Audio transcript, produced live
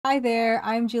Hi there,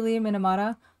 I'm Julia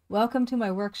Minamata. Welcome to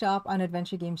my workshop on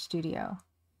Adventure Game Studio.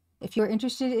 If you're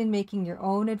interested in making your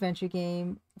own adventure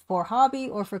game for hobby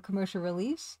or for commercial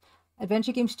release,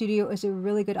 Adventure Game Studio is a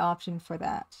really good option for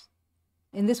that.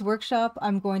 In this workshop,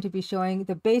 I'm going to be showing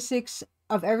the basics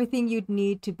of everything you'd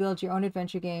need to build your own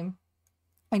adventure game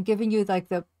and giving you like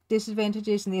the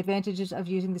disadvantages and the advantages of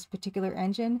using this particular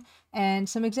engine and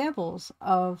some examples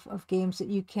of games that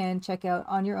you can check out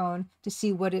on your own to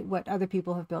see what other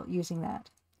people have built using that.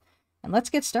 And let's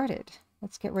get started.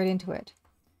 Let's get right into it.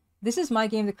 This is my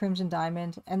game, The Crimson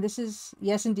Diamond, and this is,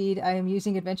 yes indeed, I am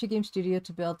using Adventure Game Studio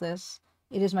to build this.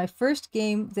 It is my first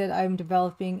game that I'm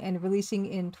developing and releasing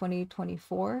in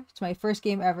 2024. It's my first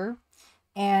game ever,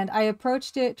 and I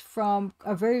approached it from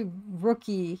a very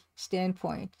rookie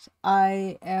standpoint.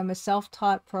 I am a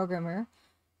self-taught programmer,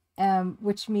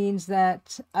 which means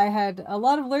that I had a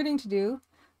lot of learning to do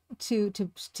to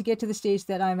get to the stage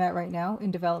that I'm at right now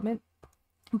in development.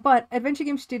 But Adventure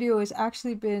Game Studio has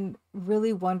actually been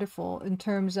really wonderful in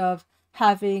terms of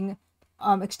having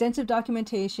extensive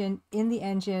documentation in the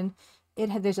engine.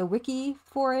 There's a wiki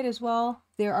for it as well.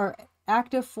 There are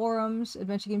active forums,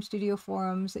 Adventure Game Studio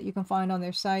forums that you can find on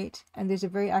their site, and there's a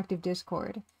very active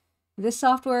Discord. This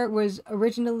software was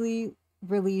originally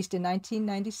released in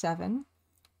 1997,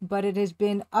 but it has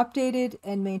been updated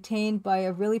and maintained by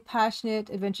a really passionate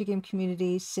adventure game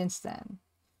community since then.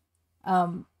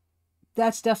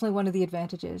 That's definitely one of the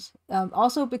advantages.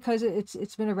 Also, because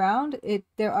it's been around,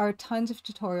 there are tons of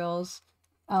tutorials.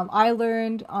 I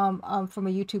learned from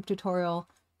a YouTube tutorial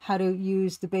how to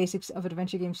use the basics of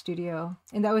Adventure Game Studio,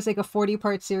 and that was like a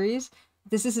 40-part series.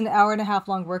 This is an hour-and-a-half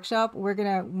long workshop. We're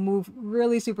gonna move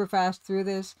really super fast through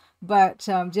this, but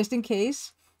just in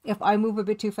case, if I move a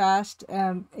bit too fast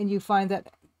and you find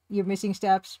that you're missing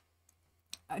steps,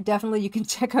 definitely you can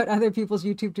check out other people's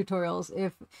YouTube tutorials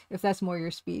if that's more your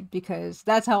speed, because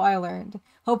that's how I learned.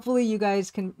 Hopefully you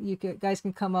guys can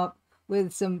come up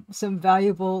with some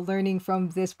valuable learning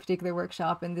from this particular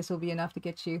workshop, and this will be enough to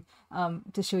get you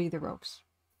to show you the ropes.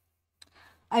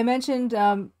 I mentioned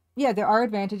yeah, there are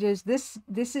advantages. This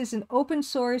is an open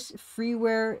source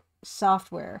freeware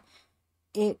software.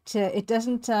 It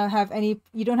doesn't have any,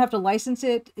 you don't have to license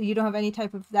it. You don't have any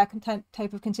type of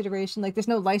type of consideration. Like, there's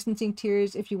no licensing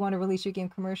tiers if you want to release your game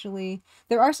commercially.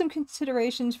 There are some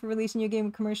considerations for releasing your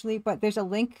game commercially, but there's a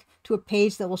link to a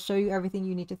page that will show you everything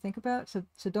you need to think about.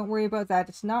 So don't worry about that.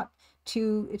 It's not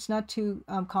too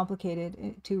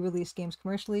complicated to release games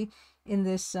commercially in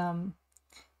this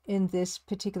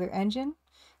particular engine.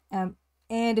 And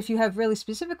if you have really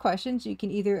specific questions, you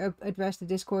can either address the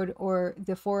Discord or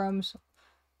the forums,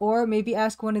 or maybe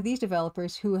ask one of these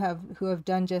developers who have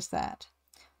done just that.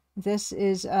 This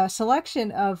is a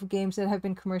selection of games that have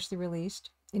been commercially released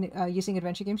using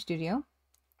Adventure Game Studio.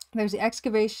 There's the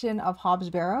Excavation of Hobbs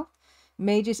Barrow,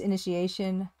 Mage's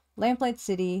Initiation, Lamplight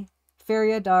City,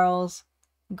 Feria Darls,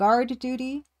 Guard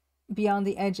Duty, Beyond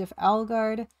the Edge of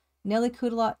Algard, Nelly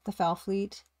Cootalot, the Fowl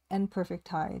Fleet, and Perfect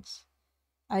Tides.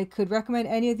 I could recommend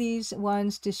any of these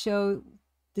ones to show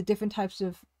the different types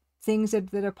of things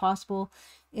that are possible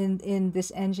in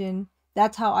this engine.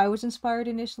 That's how I was inspired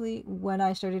initially when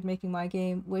I started making my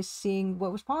game, was seeing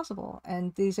what was possible,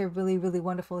 and these are really, really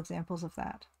wonderful examples of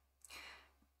that.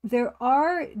 There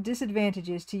are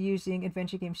disadvantages to using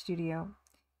Adventure Game Studio,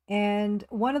 and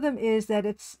one of them is that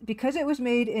it's because it was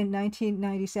made in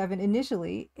 1997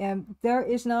 initially, and there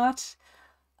is not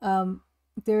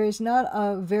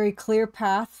a very clear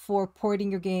path for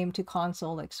porting your game to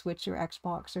console like Switch or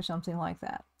Xbox or something like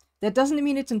that. That doesn't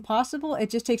mean it's impossible.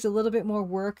 It just takes a little bit more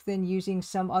work than using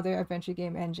some other adventure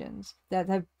game engines that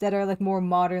are like more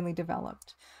modernly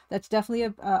developed. That's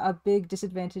definitely a big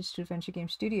disadvantage to Adventure Game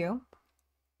Studio.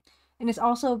 And it's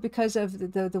also because of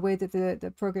the way that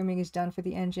the programming is done for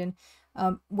the engine.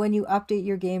 When you update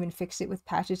your game and fix it with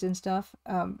patches and stuff,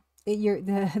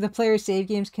 the player's save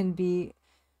games can be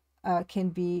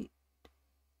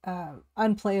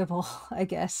unplayable, I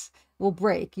guess. Will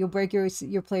break. You'll break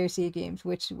your player save games,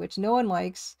 which no one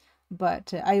likes.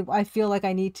 But I feel like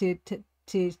I need to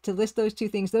list those two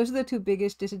things. Those are the two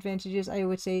biggest disadvantages, I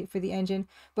would say, for the engine.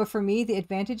 But for me, the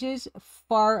advantages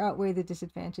far outweigh the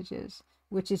disadvantages,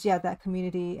 which is, yeah, that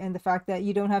community and the fact that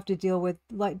you don't have to deal with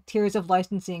like tiers of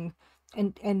licensing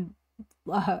and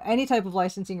any type of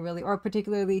licensing really, or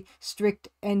particularly strict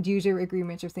end user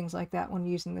agreements or things like that when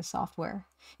using this software.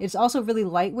 It's also really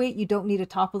lightweight. You don't need a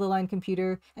top of the line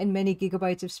computer and many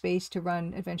gigabytes of space to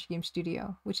run Adventure Game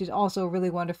Studio, which is also really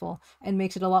wonderful and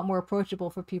makes it a lot more approachable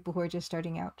for people who are just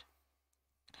starting out.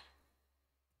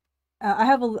 I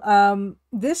have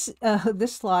this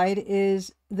this slide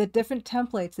is the different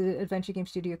templates that Adventure Game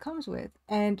Studio comes with,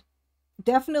 and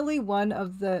definitely one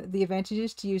of the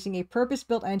advantages to using a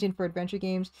purpose-built engine for adventure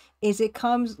games is it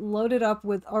comes loaded up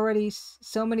with already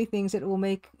so many things that will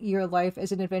make your life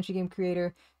as an adventure game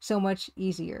creator so much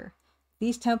easier.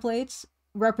 These templates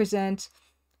represent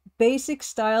basic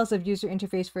styles of user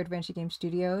interface for adventure game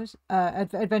studios,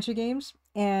 adventure games,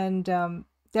 and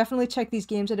definitely check these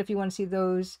games out if you want to see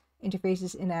those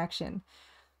interfaces in action.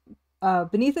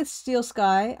 Beneath the Steel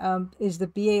Sky is the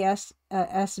BASS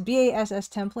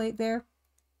template there,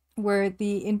 where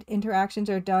the interactions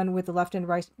are done with the left and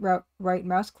right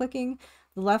mouse clicking.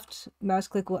 The left mouse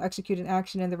click will execute an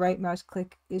action, and the right mouse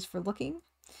click is for looking.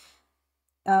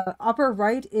 Upper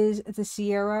right is the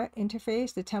Sierra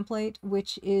interface, the template,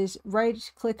 which is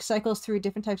right click cycles through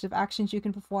different types of actions you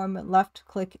can perform. Left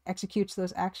click executes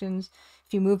those actions.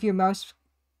 If you move your mouse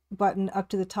button up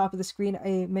to the top of the screen,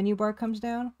 a menu bar comes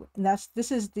down, and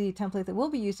this is the template that we'll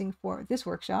be using for this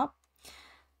workshop.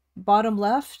 Bottom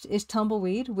left is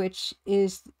Tumbleweed, which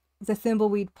is the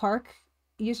Thimbleweed Park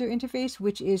user interface,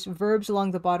 which is verbs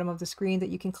along the bottom of the screen that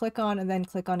you can click on and then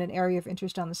click on an area of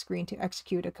interest on the screen to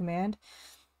execute a command.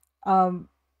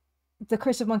 The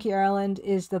Curse of Monkey Island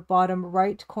is the bottom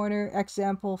right corner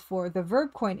example for the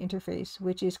verb coin interface,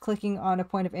 which is clicking on a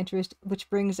point of interest, which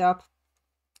brings up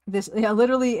this,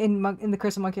 literally in the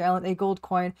Curse of Monkey Island, a gold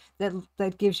coin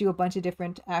that gives you a bunch of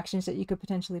different actions that you could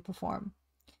potentially perform.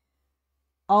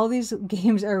 All these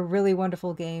games are really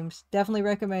wonderful games. Definitely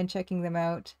recommend checking them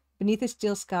out. Beneath the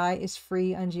Steel Sky is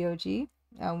free on GOG,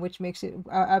 which makes it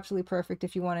absolutely perfect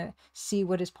if you want to see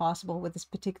what is possible with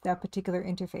that particular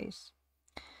interface.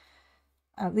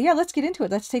 Yeah, let's get into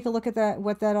it. Let's take a look at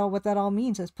what that all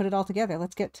means. Let's put it all together.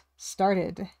 Let's get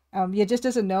started. Yeah, just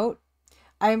as a note,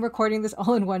 I am recording this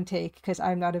all in one take because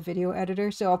I'm not a video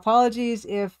editor. So apologies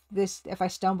if I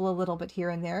stumble a little bit here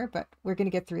and there, but we're gonna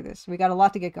get through this. We got a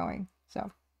lot to get going.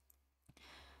 So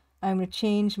I'm gonna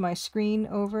change my screen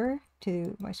over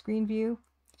to my screen view,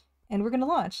 and we're gonna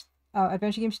launch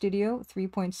Adventure Game Studio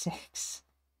 3.6.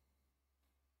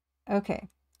 Okay.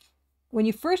 When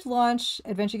you first launch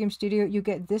Adventure Game Studio, you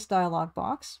get this dialog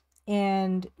box,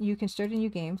 and you can start a new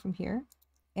game from here.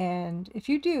 And if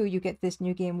you do, you get this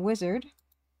new game wizard,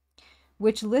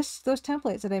 which lists those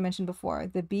templates that I mentioned before.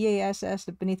 The BASS,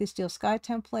 the Beneath the Steel Sky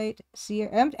template.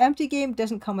 Empty game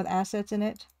doesn't come with assets in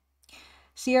it.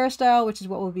 Sierra Style, which is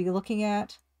what we'll be looking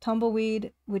at.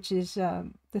 Tumbleweed, which is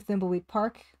the Thimbleweed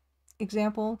Park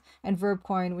example. And Verb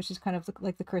Coin, which is kind of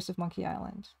like the Curse of Monkey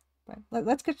Island. But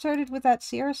let's get started with that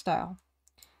Sierra Style.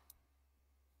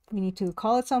 We need to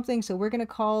call it something, so we're going to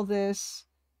call this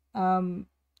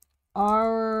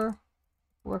our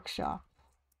workshop.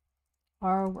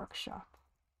 Our workshop.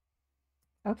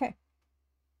 Okay.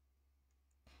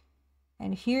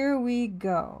 And here we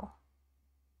go.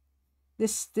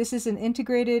 This is an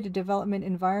integrated development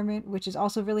environment, which is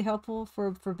also really helpful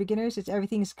for beginners.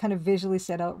 Everything's kind of visually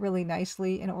set out really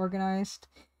nicely and organized.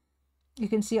 You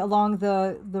can see along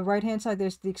the right-hand side,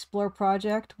 there's the Explore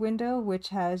Project window, which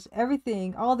has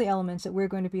everything, all the elements that we're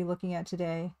going to be looking at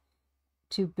today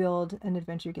to build an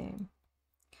adventure game.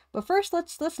 But first,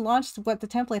 let's launch what the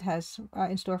template has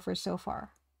in store for us so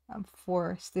far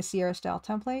for the Sierra Style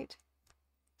template.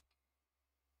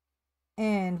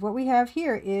 And what we have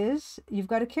here is, you've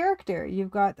got a character,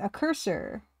 you've got a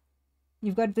cursor,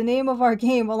 you've got the name of our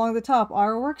game along the top,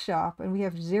 Our Workshop, and we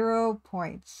have 0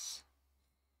 points.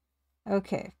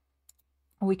 Okay,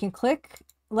 we can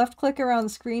left click around the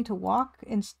screen to walk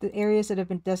in the areas that have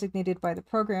been designated by the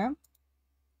program.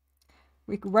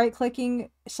 Right clicking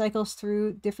cycles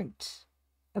through different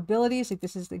abilities, like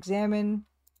this is the examine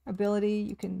ability.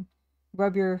 You can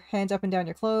rub your hands up and down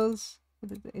your clothes,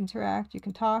 interact, you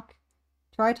can talk,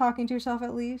 try talking to yourself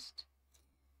at least.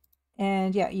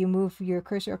 And yeah, you move your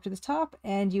cursor up to the top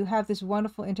and you have this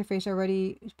wonderful interface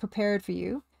already prepared for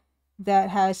you that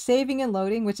has saving and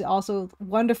loading, which is also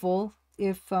wonderful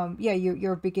if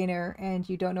you're a beginner and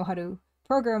you don't know how to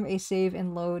program a save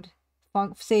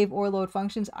or load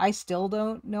functions. I still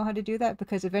don't know how to do that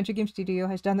because Adventure Game Studio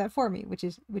has done that for me, which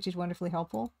is wonderfully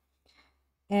helpful.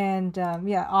 And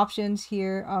yeah, options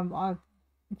here,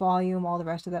 volume, all the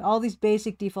rest of that, all these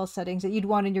basic default settings that you'd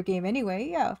want in your game anyway,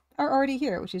 yeah, are already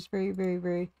here, which is very, very,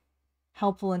 very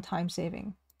helpful and time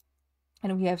saving.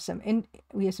 And we have some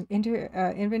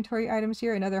inventory items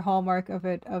here, another hallmark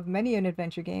of many an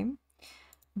adventure game.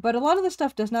 But a lot of the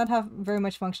stuff does not have very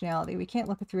much functionality. We can't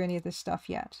look through any of this stuff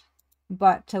yet.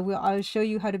 But I'll show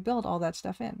you how to build all that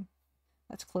stuff in.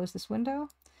 Let's close this window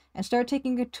and start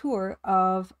taking a tour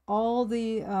of all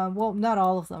the, well, not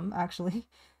all of them actually,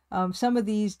 some of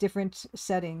these different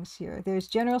settings here. There's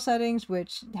general settings,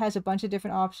 which has a bunch of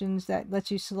different options that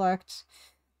lets you select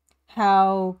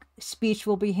how speech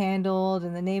will be handled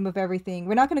and the name of everything.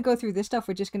 We're not going to go through this stuff.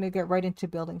 We're just going to get right into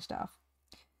building stuff.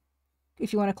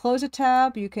 If you want to close a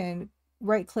tab, you can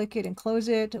right click it and close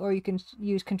it, or you can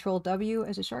use Control W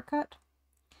as a shortcut.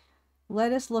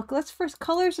 Let us look. Let's first,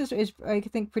 colors is I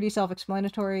think pretty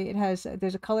self-explanatory. It has,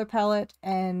 there's a color palette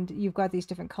and you've got these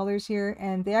different colors here,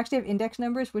 and they actually have index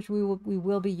numbers, which we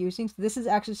will be using. So this is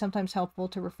actually sometimes helpful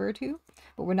to refer to,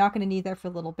 but we're not going to need that for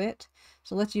a little bit.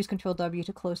 So let's use Control W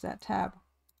to close that tab.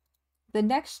 The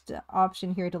next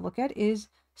option here to look at is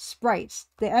sprites.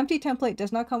 The empty template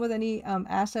does not come with any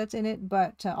assets in it,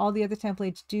 but all the other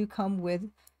templates do come with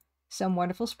some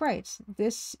wonderful sprites.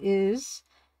 This is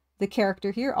the character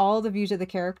here, all the views of the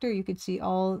character. You can see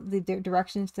all the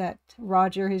directions that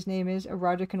Roger, his name is, or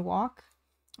Roger can walk,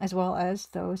 as well as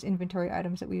those inventory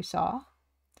items that we saw.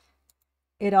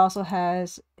 It also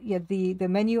has the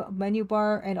menu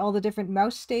bar and all the different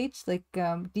mouse states, like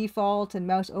default and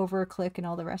mouse over, click, and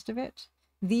all the rest of it.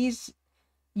 These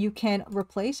you can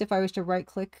replace. If I was to right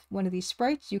click one of these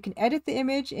sprites, you can edit the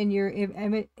image in your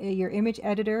image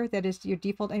editor. That is your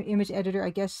default image editor,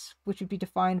 I guess, which would be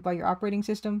defined by your operating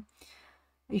system.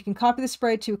 You can copy the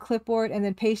sprite to a clipboard and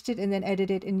then paste it and then edit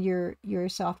it in your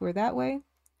software that way.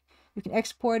 You can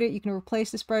export it. You can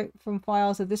replace the sprite from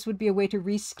files. So this would be a way to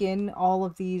reskin all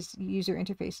of these user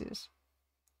interfaces,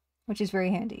 which is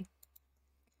very handy.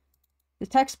 The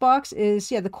text box is,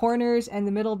 the corners and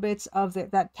the middle bits of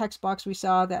that text box we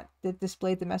saw that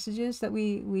displayed the messages that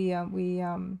we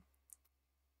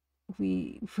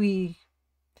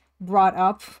brought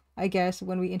up, I guess,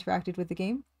 when we interacted with the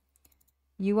game.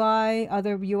 UI,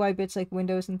 other UI bits like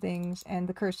windows and things, and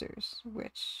the cursors,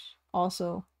 which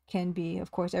also can be, of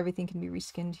course, everything can be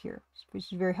reskinned here,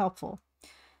 which is very helpful.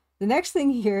 The next thing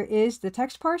here is the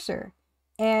text parser,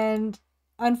 and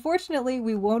unfortunately,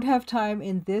 we won't have time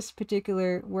in this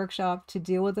particular workshop to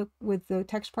deal with the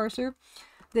text parser.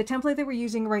 The template that we're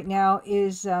using right now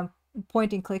is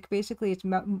point and click. Basically,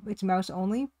 it's mouse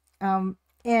only.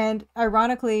 And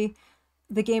ironically,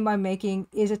 the game I'm making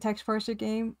is a text parser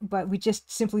game, but we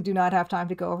just simply do not have time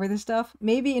to go over this stuff.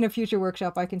 Maybe in a future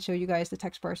workshop, I can show you guys the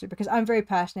text parser because I'm very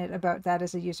passionate about that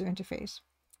as a user interface.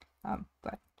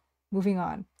 But moving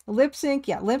on. Lip sync,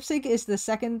 lip sync is the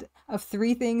second of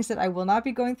 3 things that I will not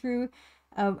be going through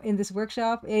in this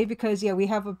workshop. A, because we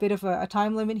have a bit of a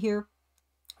time limit here.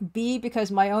 B,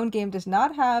 because my own game does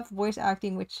not have voice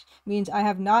acting, which means I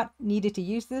have not needed to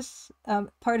use this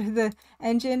part of the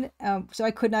engine, so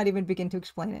I could not even begin to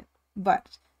explain it.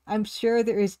 But I'm sure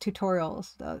there is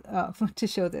tutorials to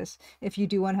show this if you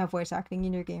do want to have voice acting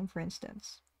in your game, for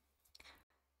instance.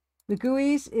 The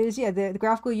GUIs is, the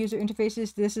graphical user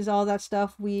interfaces. This is all that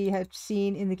stuff we have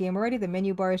seen in the game already, the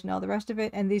menu bars and all the rest of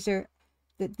it. And these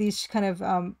kind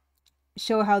of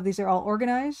show how these are all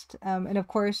organized. And of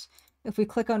course, if we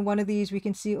click on one of these, we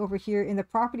can see over here in the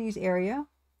properties area,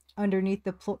 underneath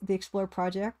the Explore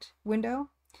project window,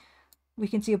 we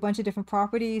can see a bunch of different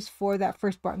properties for that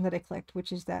first button that I clicked,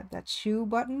 which is that shoe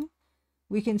button.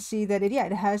 We can see that it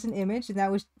has an image,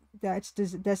 and that's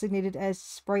designated as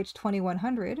Sprite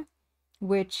 2100,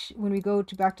 which when we go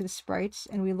back to the sprites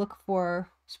and we look for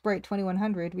Sprite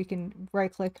 2100, we can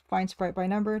right click, find sprite by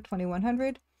number.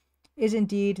 2100 is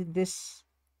indeed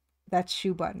that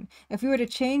shoe button. If we were to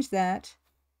change that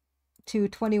to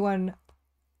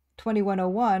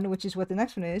 2101, which is what the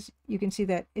next one is, you can see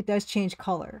that it does change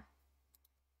color.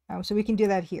 So we can do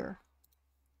that here.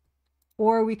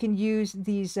 Or we can use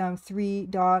these 3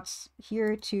 dots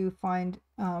here to find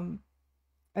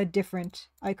a different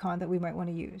icon that we might want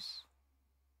to use.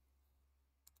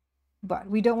 But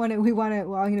we don't want to,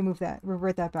 well, I'm going to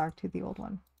revert that back to the old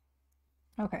one.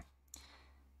 Okay.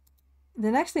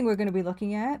 The next thing we're going to be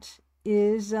looking at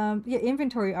is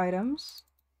inventory items.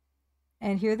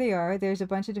 And here they are. There's a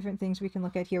bunch of different things we can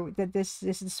look at here. This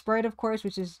is the sprite, of course,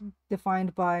 which is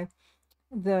defined by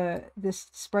this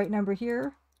sprite number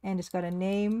here. And it's got a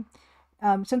name.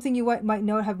 Something you might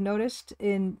have noticed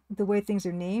in the way things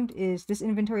are named is this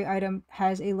inventory item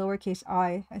has a lowercase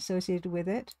I associated with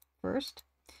it first,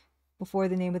 before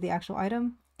the name of the actual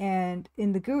item. And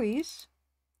in the GUIs,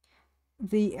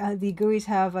 the GUIs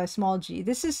have a small g.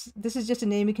 This is just a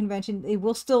naming convention.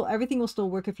 Everything will still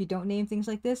work if you don't name things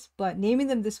like this, but naming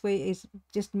them this way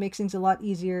just makes things a lot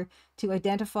easier to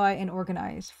identify and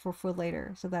organize for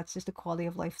later. So that's just a quality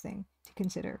of life thing to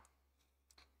consider.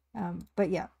 But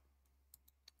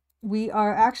we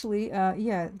are actually,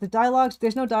 the dialogues,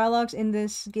 there's no dialogues in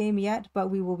this game yet,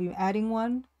 but we will be adding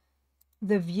one.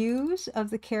 The views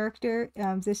of the character,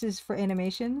 this is for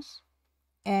animations.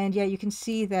 And yeah, you can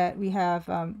see that we have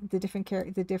the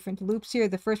different loops here.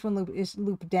 The first one is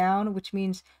loop down, which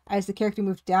means as the character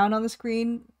moves down on the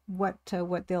screen, what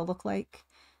they'll look like.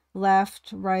 Left,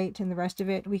 right, and the rest of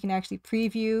it. We can actually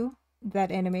preview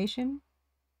that animation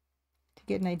to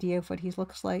get an idea of what he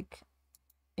looks like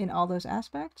in all those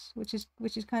aspects, which is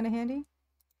kind of handy.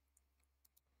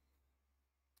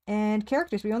 And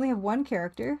characters, we only have one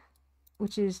character,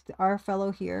 which is our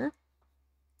fellow here.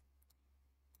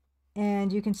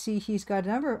 And you can see he's got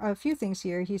a few things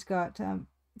here. He's got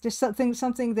just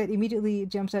something that immediately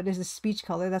jumps out is the speech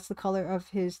color. That's the color of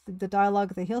the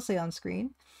dialogue that he'll say on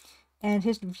screen. And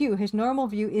his normal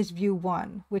view is view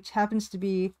 1, which happens to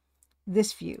be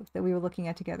this view that we were looking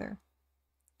at together.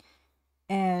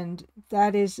 And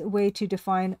that is a way to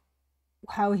define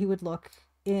how he would look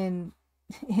in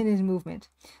his movement.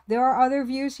 There are other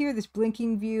views here. This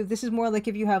blinking view, this is more like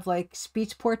if you have like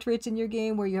speech portraits in your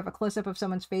game where you have a close-up of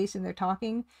someone's face and they're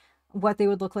talking, what they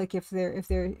would look like if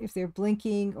they're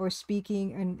blinking or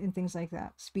speaking and things like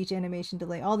that. Speech animation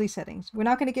delay, all these settings. We're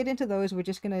not going to get into those. We're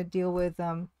just going to deal with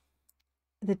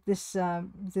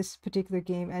this particular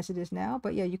game as it is now.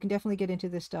 But yeah, you can definitely get into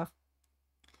this stuff.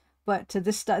 But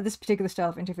this particular style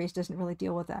of interface doesn't really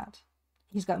deal with that.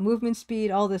 He's got movement speed,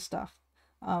 all this stuff.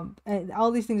 And all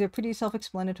these things are pretty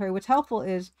self-explanatory. What's helpful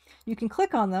is you can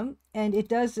click on them, and it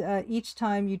does, each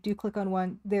time you do click on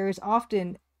one, there is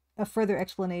often a further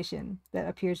explanation that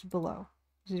appears below,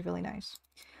 which is really nice.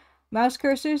 Mouse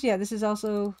cursors, yeah, this is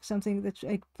also something that's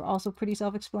also pretty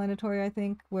self-explanatory, I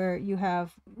think, where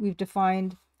we've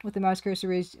defined what the mouse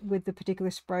cursor is with the particular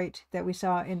sprite that we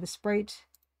saw in the sprite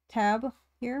tab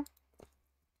here.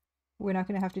 We're not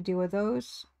going to have to deal with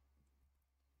those.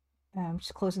 I'm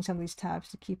just closing some of these tabs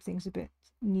to keep things a bit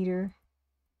neater.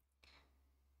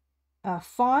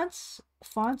 Fonts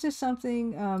is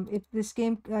something, this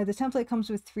game, the template comes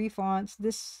with 3 fonts.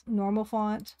 This normal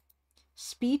font,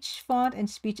 speech font, and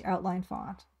speech outline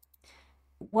font.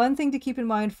 One thing to keep in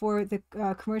mind for the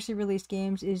commercially released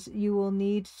games is you will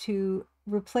need to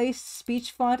replace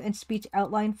speech font and speech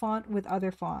outline font with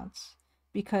other fonts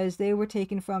because they were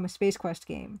taken from a Space Quest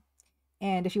game.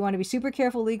 And if you want to be super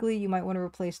careful legally, you might want to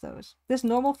replace those. This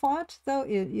normal font, though,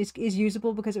 is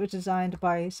usable because it was designed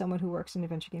by someone who works in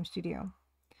Adventure Game Studio.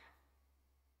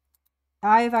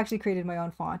 I have actually created my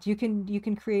own font. You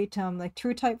can create like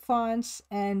TrueType fonts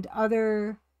and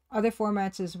other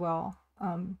formats as well,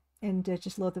 and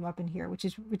just load them up in here, which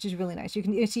is really nice. You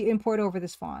can see import over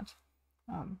this font.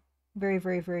 Very,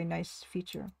 very, very nice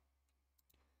feature.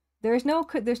 There's no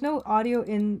audio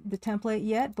in the template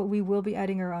yet, but we will be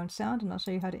adding our own sound, and I'll show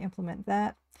you how to implement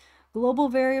that. Global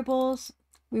variables,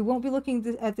 we won't be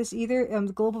looking at this either.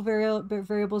 The global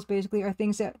variables basically are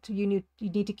things that you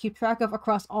need to keep track of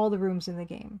across all the rooms in the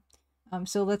game.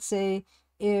 So let's say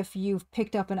if you've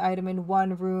picked up an item in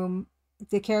one room,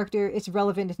 the character is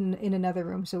relevant in another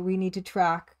room, so we need to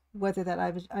track whether that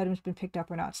item's been picked up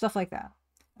or not. Stuff like that.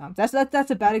 That's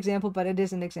a bad example, but it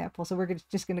is an example, so we're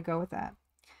just going to go with that.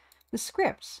 The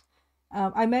scripts.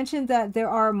 I mentioned that there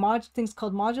are things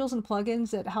called modules and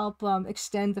plugins that help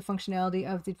extend the functionality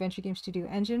of the Adventure Game Studio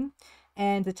engine.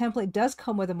 And the template does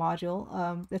come with a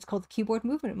module that's called the Keyboard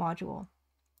Movement module.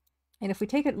 And if we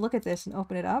take a look at this and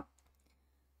open it up,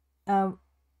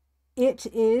 it's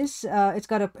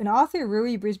got an author,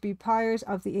 Rui Brisby Pyers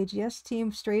of the AGS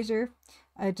team, Strazer.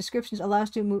 Descriptions allows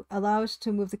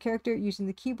to move the character using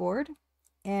the keyboard.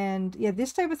 And yeah,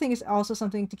 this type of thing is also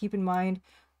something to keep in mind.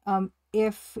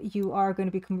 If you are going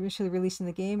to be commercially releasing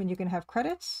the game and you're going to have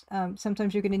credits,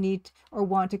 sometimes you're going to need or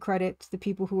want to credit the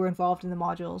people who are involved in the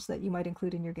modules that you might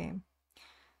include in your game.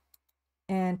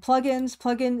 And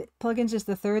plugins is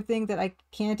the third thing that I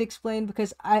can't explain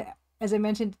because as I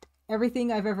mentioned,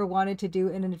 everything I've ever wanted to do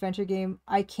in an adventure game,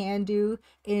 I can do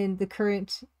in the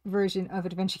current version of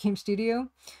Adventure Game Studio.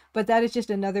 But that is just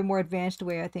another more advanced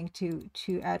way, I think,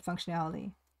 to add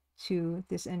functionality to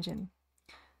this engine.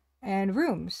 And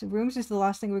rooms. Rooms is the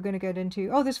last thing we're going to get into.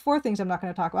 Oh, there's 4 things I'm not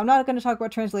going to talk about. I'm not going to talk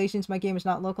about translations. My game is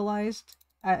not localized,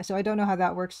 so I don't know how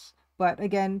that works. But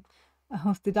again,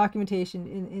 the documentation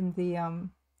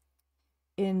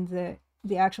in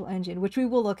the actual engine, which we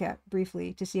will look at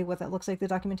briefly to see what that looks like, the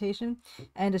documentation,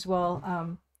 and as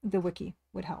well the wiki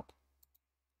would help.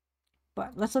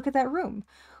 But let's look at that room.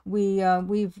 When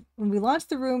we launched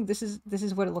the room, this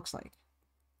is what it looks like,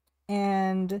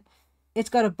 and it's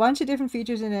got a bunch of different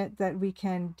features in it that we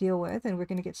can deal with, and we're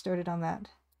going to get started on that.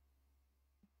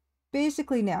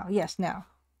 Basically now, yes, now.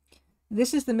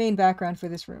 This is the main background for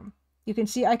this room. You can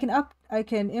see I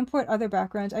can import other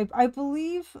backgrounds. I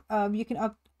believe you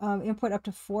can import up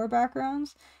to 4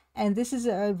 backgrounds, and this is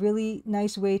a really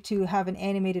nice way to have an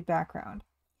animated background.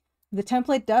 The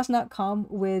template does not come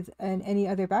with any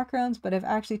other backgrounds, but I've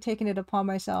actually taken it upon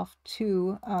myself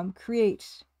to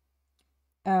create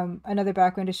another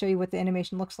background to show you what the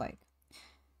animation looks like.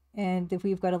 And if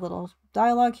we've got a little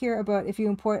dialogue here about if you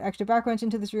import extra backgrounds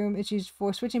into this room, it's used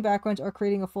for switching backgrounds or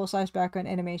creating a full-size background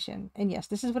animation. And yes,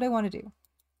 this is what I want to do.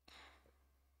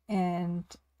 And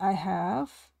I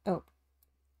have, oh,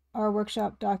 our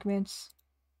workshop documents.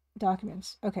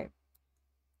 Okay.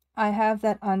 I have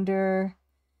that under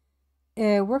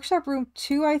workshop room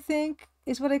 2, I think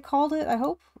is what I called it, I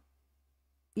hope.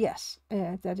 Yes,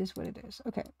 that is what it is.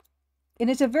 Okay. And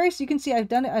it's a very, so you can see I've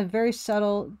done a very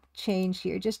subtle change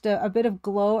here. Just a bit of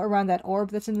glow around that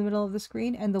orb that's in the middle of the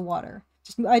screen and the water.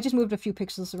 I just moved a few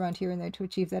pixels around here and there to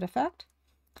achieve that effect.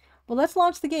 Well, let's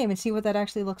launch the game and see what that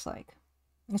actually looks like.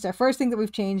 It's our first thing that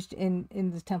we've changed in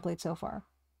the template so far.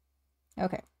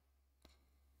 Okay.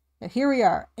 Now here we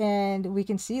are, and we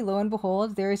can see, lo and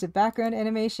behold, there is a background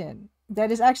animation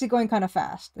that is actually going kind of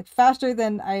fast, like faster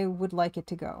than I would like it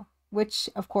to go, which,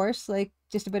 of course, like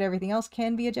just about everything else,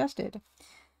 can be adjusted.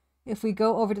 If we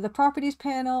go over to the properties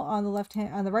panel on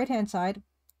the right hand side,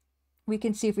 we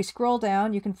can see if we scroll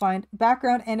down, you can find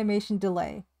background animation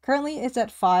delay. Currently it's at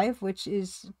 5, which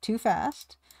is too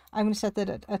fast. I'm going to set that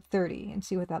at 30 and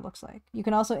see what that looks like. You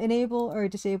can also enable or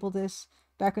disable this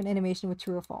background animation with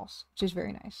true or false, which is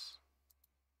very nice.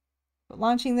 But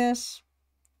launching this,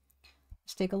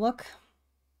 let's take a look.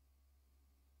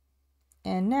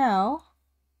 And now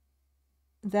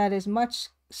that is much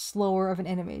slower of an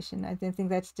animation. I think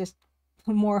that's just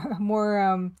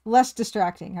less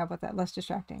distracting. How about that? Less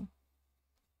distracting.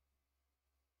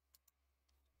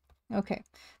 Okay.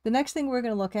 The next thing we're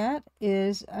going to look at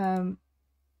is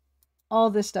all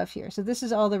this stuff here. So this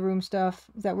is all the room stuff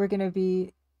that we're going to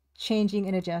be changing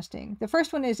and adjusting. The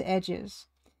first one is edges.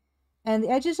 And the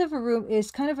edges of a room is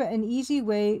kind of an easy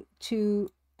way to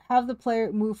have the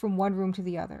player move from one room to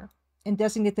the other and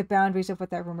designate the boundaries of what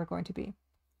that room are going to be.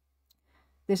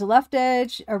 There's a left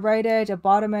edge, a right edge, a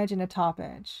bottom edge, and a top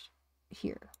edge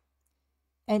here.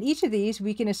 And each of these,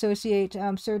 we can associate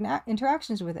certain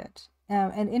interactions with it.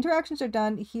 And interactions are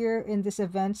done here in this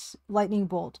events lightning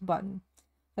bolt button.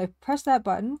 If I press that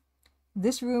button,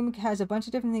 this room has a bunch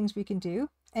of different things we can do.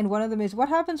 And one of them is what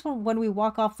happens when we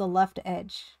walk off the left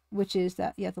edge, which is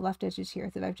that, yeah, the left edge is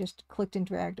here that I've just clicked and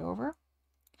dragged over.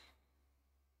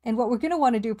 And what we're going to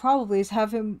want to do probably is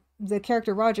have the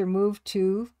character Roger, move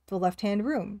to the left-hand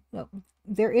room. No,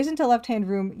 there isn't a left-hand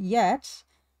room yet,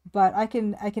 but I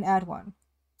can add one,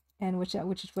 and which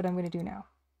is what I'm going to do now.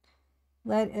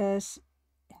 Let us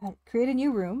create a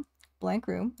new room, blank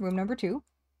room, room number 2.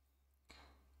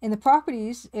 In the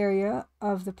properties area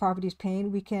of the properties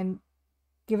pane, we can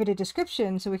give it a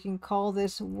description, so we can call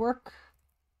this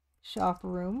workshop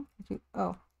room.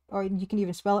 Or you can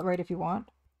even spell it right if you want.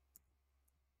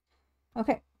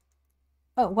 Okay.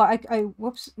 Oh, well,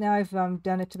 whoops, now I've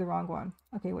done it to the wrong one.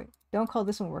 Okay, wait, don't call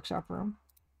this one workshop room.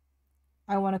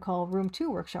 I want to call room 2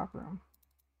 workshop room.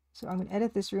 So I'm going to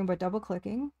edit this room by double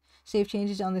clicking, save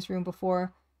changes on this room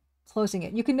before closing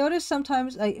it. You can notice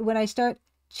sometimes when I start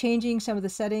changing some of the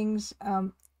settings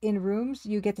in rooms,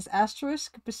 you get this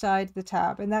asterisk beside the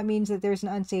tab, and that means that there's an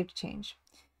unsaved change.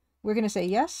 We're going to say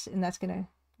yes, and that's going to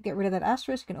get rid of that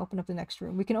asterisk and open up the next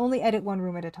room. We can only edit one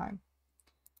room at a time.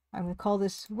 I'm going to call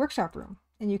this workshop room,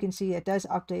 and you can see it does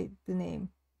update the name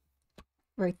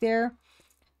right there.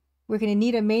 We're going to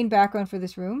need a main background for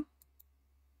this room.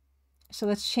 So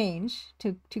let's change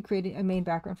to create a main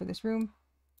background for this room.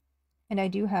 And I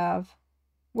do have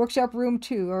workshop room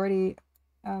 2 already,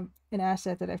 an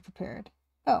asset that I've prepared.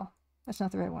 Oh, that's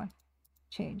not the right one.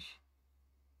 Change.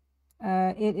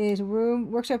 It is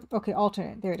room workshop. Okay,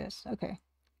 alternate. There it is. Okay.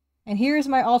 And here's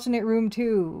my alternate room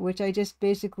 2, which I just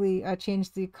basically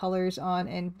changed the colors on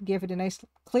and give it a nice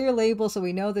clear label so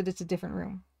we know that it's a different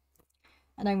room.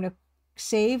 And I'm going to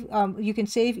save. You can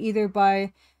save either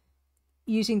by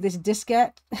using this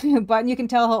diskette button. You can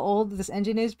tell how old this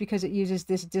engine is because it uses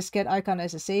this diskette icon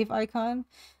as a save icon.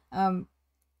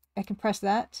 I can press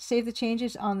that to save the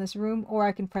changes on this room, or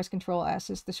I can press Control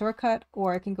S as the shortcut,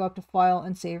 or I can go up to File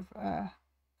and save.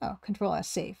 Control S,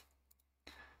 save.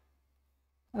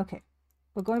 Okay,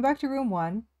 we're going back to room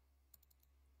 1.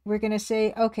 We're going to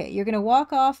say, okay, you're going to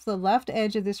walk off the left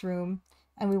edge of this room,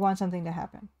 and we want something to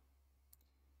happen.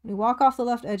 We walk off the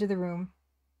left edge of the room.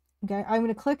 Okay, I'm going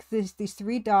to click these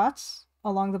 3 dots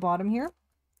along the bottom here.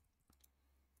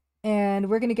 And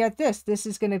we're going to get this. This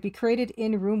is going to be created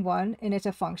in room 1, and it's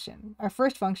a function. Our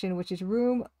first function, which is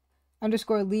room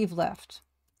underscore leave left.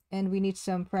 And we need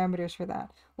some parameters for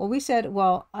that. Well, we said,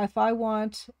 well, if I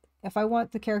want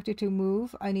the character to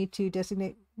move, I need to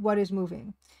designate what is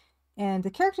moving. And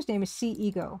the character's name is C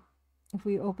Ego. If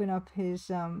we open up his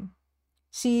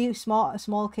C,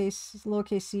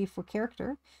 lowercase c for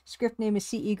character. Script name is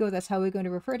C Ego. That's how we're going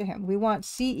to refer to him. We want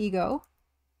C Ego.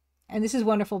 And this is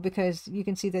wonderful because you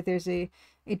can see that there's a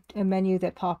menu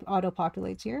that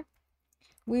auto-populates here.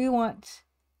 We want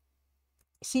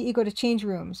C Ego to change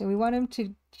rooms, and we want him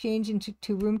to change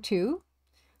into room 2.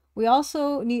 We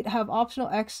also have optional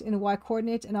X and Y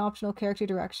coordinates and optional character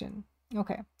direction.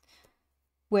 Okay.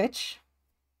 Which,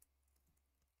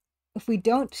 if we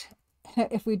don't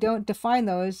define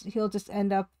those, he'll just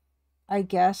end up, I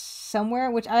guess, somewhere,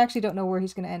 which I actually don't know where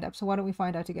he's going to end up. So why don't we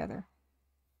find out together?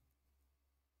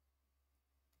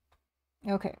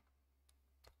 Okay.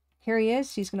 Here he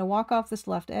is. He's going to walk off this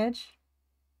left edge.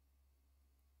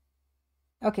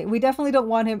 Okay, we definitely don't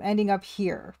want him ending up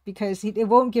here because it does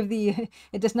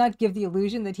not give the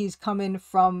illusion that he's coming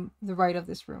from the right of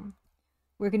this room.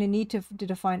 We're going to need to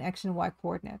define X and Y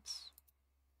coordinates.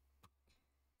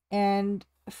 And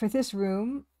for this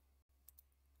room,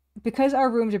 because our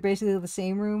rooms are basically the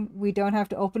same room, we don't have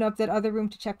to open up that other room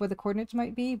to check what the coordinates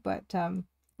might be, but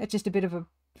that's just a bit of a,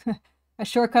 a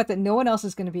shortcut that no one else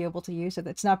is going to be able to use, so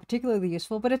that's not particularly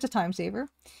useful, but it's a time saver.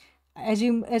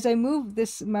 As I move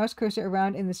this mouse cursor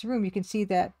around in this room, you can see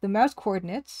that the mouse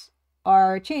coordinates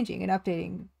are changing and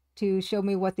updating to show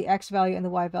me what the X value and the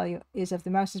Y value is of the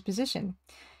mouse's position.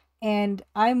 And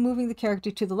I'm moving the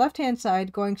character to the left-hand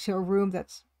side, going to a room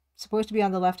that's supposed to be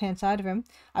on the left-hand side of him.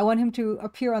 I want him to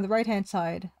appear on the right-hand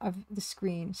side of the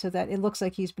screen so that it looks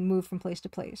like he's been moved from place to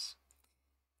place.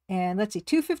 And let's see,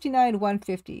 259,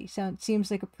 150. Seems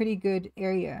like a pretty good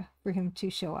area for him to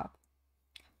show up.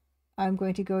 I'm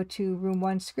going to go to room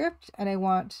 1 script, and I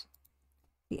want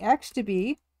the X to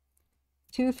be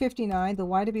 259, the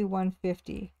Y to be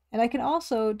 150. And I can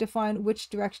also define which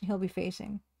direction he'll be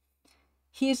facing.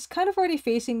 He is kind of already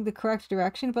facing the correct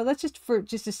direction, but let's just, for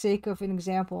just the sake of an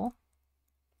example,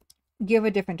 give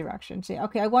a different direction. Say,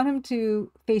 okay, I want him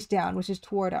to face down, which is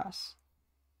toward us.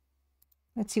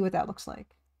 Let's see what that looks like.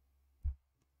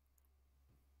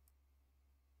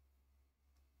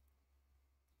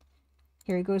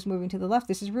 Here he goes moving to the left.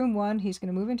 This is room 1. He's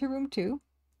going to move into room 2.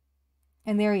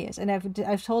 And there he is. And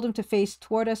I've told him to face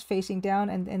toward us, facing down,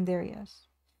 and there he is.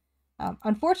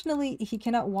 Unfortunately, he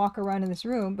cannot walk around in this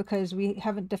room because we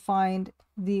haven't defined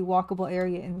the walkable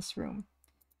area in this room,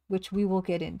 which we will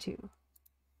get into.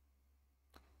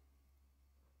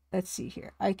 Let's see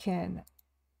here.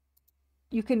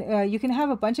 You can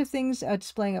have a bunch of things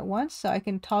displaying at once. So I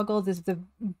can toggle the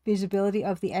visibility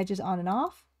of the edges on and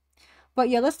off. But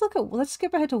yeah, let's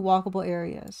skip ahead to walkable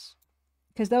areas,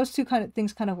 because those two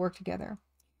things kind of work together.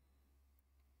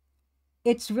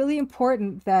 It's really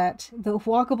important that the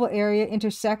walkable area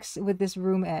intersects with this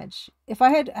room edge. If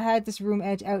I had this room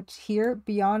edge out here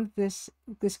beyond this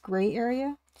gray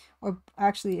area, or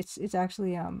actually it's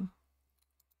actually a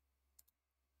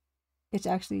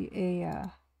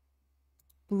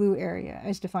blue area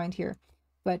as defined here.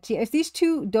 But yeah, if these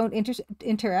two don't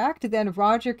interact, then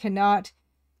Roger cannot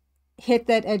hit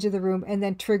that edge of the room and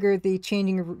then trigger the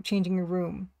changing a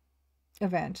room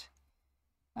event.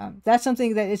 That's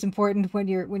something that is important when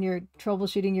you're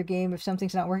troubleshooting your game. If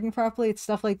something's not working properly, it's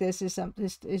stuff like this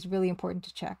is really important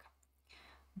to check.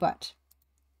 But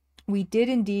we did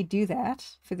indeed do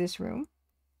that for this room.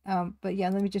 But yeah,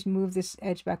 let me just move this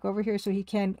edge back over here so he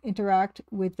can interact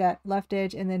with that left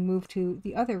edge and then move to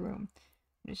the other room.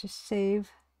 Let's just save.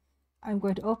 I'm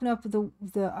going to open up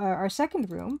our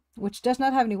second room, which does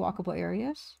not have any walkable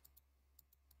areas.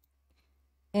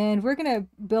 And we're going to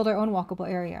build our own walkable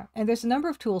area. And there's a number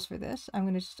of tools for this. I'm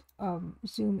going to just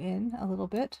zoom in a little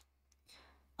bit.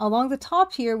 Along the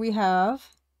top here, we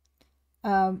have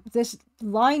this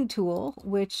line tool,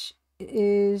 which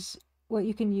is what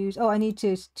you can use. Oh, I need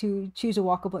to choose a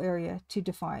walkable area to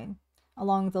define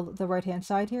along the right-hand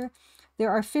side here. There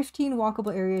are 15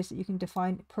 walkable areas that you can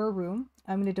define per room.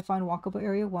 I'm going to define walkable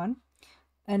area 1.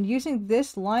 And using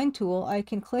this line tool, I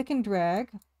can click and drag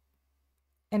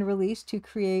and release to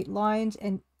create lines,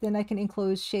 and then I can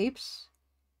enclose shapes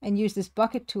and use this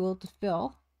bucket tool to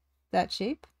fill that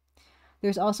shape.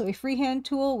 There's also a freehand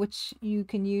tool, which you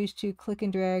can use to click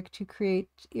and drag to create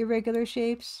irregular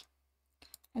shapes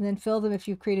and then fill them if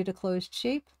you've created a closed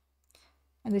shape.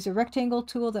 And there's a rectangle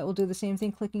tool that will do the same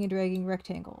thing, clicking and dragging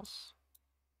rectangles.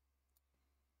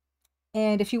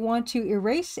 And if you want to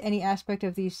erase any aspect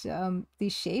of these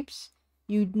shapes,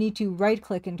 you need to right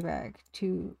click and drag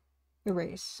to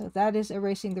erase. So that is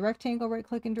erasing the rectangle, right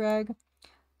click and drag.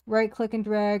 Right click and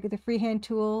drag, the freehand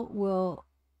tool will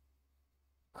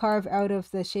carve out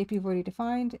of the shape you've already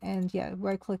defined. And yeah,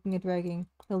 right clicking and dragging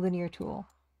the linear tool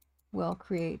will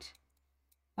create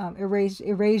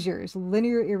erasures,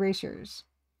 linear erasures.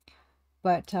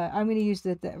 But I'm going to use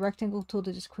the rectangle tool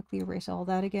to just quickly erase all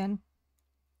that again.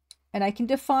 And I can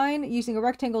define, using a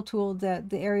rectangle tool, the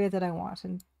area that I want.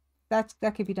 And that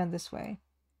could be done this way.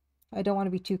 I don't want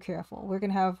to be too careful. We're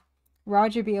going to have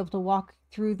Roger be able to walk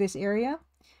through this area.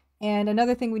 And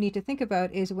another thing we need to think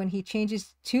about is when he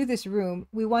changes to this room,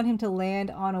 we want him to land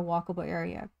on a walkable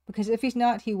area. Because if he's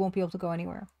not, he won't be able to go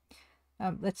anywhere.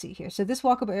 Let's see here. So this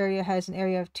walkable area has an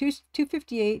area of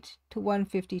 258 to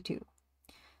 152.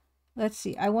 Let's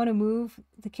see. I want to move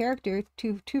the character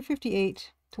to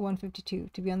 258 to 152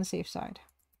 to be on the safe side.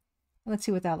 Let's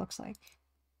see what that looks like.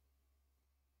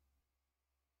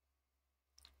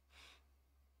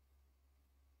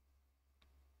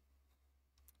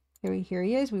 Here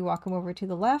he is. We walk him over to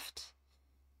the left.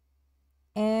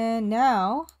 And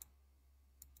now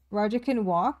Roger can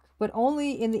walk, but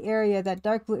only in the area, that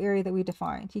dark blue area that we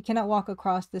defined. He cannot walk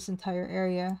across this entire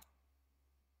area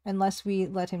unless we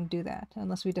let him do that,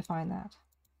 unless we define that.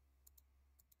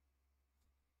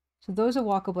 So those are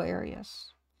walkable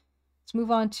areas. Let's move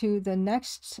on to the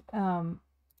next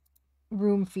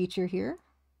room feature here.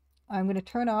 I'm going to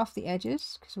turn off the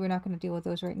edges because we're not going to deal with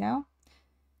those right now.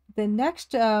 The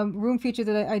next room feature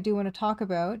that I do want to talk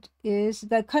about is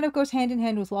that kind of goes hand in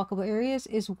hand with walkable areas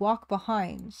is walk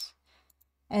behinds.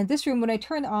 And this room, when I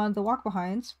turn on the walk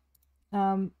behinds,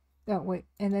 oh wait,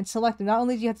 and then select them. Not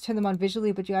only do you have to turn them on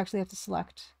visually, but you actually have to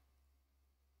select,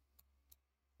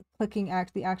 clicking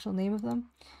the actual name of them.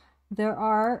 There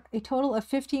are a total of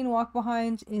 15 walk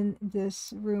behinds in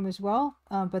this room as well,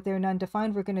 but they're none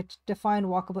defined. We're going to define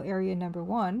walkable area number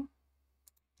 1.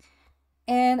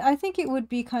 And I think it would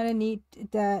be kind of neat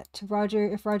that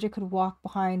if Roger could walk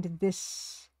behind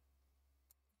this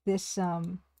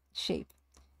shape.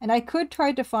 And I could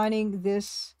try defining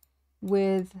this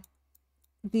with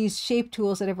these shape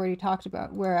tools that I've already talked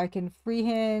about, where I can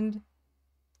freehand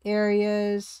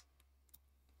areas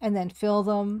and then fill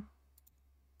them,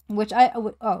 which I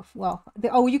would,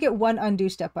 you get one undo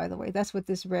step, by the way. That's what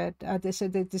this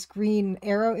this green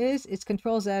arrow is. It's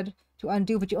Control Z to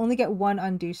undo, but you only get one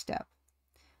undo step.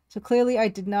 So clearly I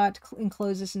did not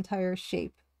enclose this entire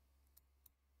shape,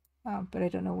 but I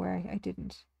don't know where I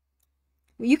didn't.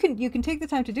 You can take the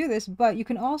time to do this, but you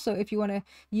can also, if you want to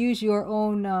use your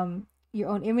own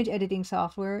image editing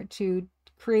software to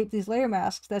create these layer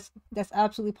masks, that's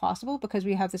absolutely possible, because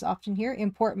we have this option here,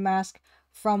 import mask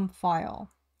from file.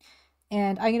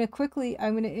 And I'm going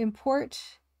to import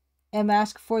a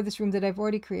mask for this room that I've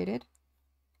already created.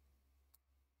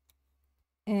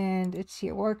 And it's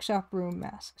here, workshop room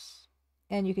masks.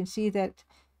 And you can see that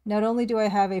not only do I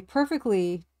have a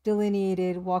perfectly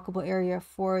delineated walkable area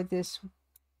for this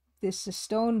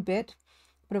stone bit,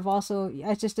 but I've also,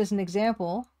 just as an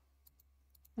example,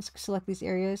 let's select these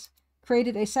areas,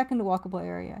 created a second walkable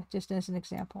area, just as an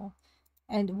example.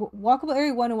 And walkable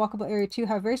area 1 and walkable area 2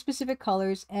 have very specific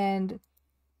colors, and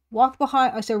walk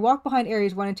behind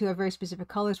areas 1 and 2 have very specific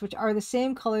colors, which are the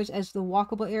same colors as the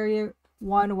walkable area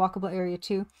 1, walkable area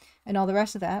 2, and all the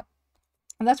rest of that.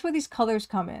 And that's where these colors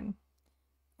come in.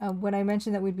 When I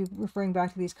mentioned that we'd be referring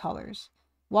back to these colors.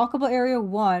 Walkable area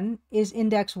 1 is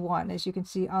index 1, as you can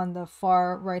see on the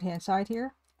far right hand side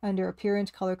here, under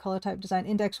appearance, color type, design,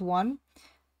 index 1.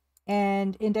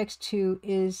 And index 2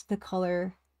 is the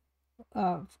color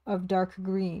of dark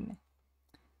green,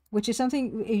 which is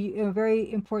something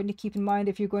very important to keep in mind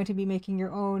if you're going to be making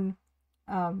your own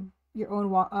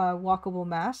walkable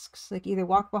masks, like either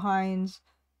walk behinds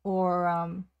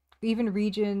or even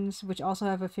regions, which also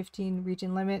have a 15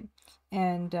 region limit,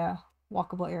 and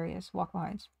walkable areas, walk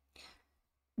behinds.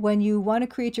 When you want to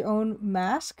create your own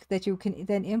mask that you can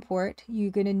then import, you're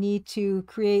going to need to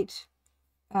create,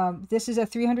 this is a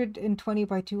 320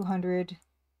 by 200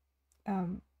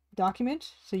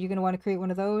 document, so you're going to want to create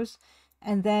one of those,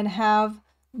 and then have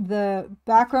the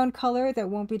background color that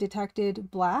won't be detected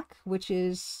black, which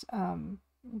is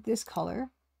this color,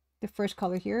 the first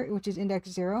color here, which is index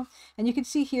 0. And you can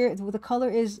see here the color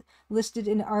is listed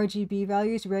in RGB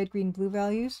values, red, green, blue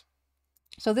values.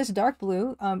 So this dark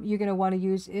blue, you're going to want to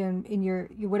use in your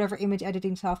whatever image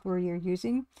editing software you're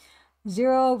using.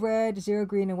 0 red, 0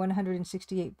 green, and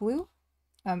 168 blue.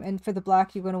 And for the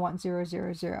black, you're going to want 0,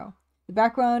 0, 0. The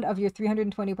background of your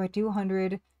 320 by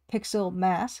 200 pixel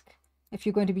mask, if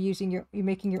you're going to be you're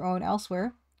making your own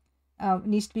elsewhere,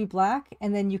 needs to be black,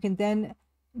 and then you can then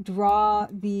draw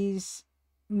these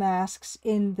masks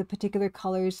in the particular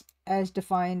colors as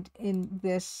defined in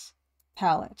this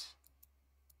palette,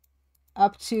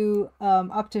 up to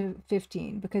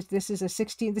 15, because this is a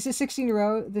 16. This is 16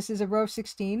 row. This is a row of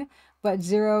 16, but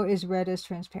 0 is read as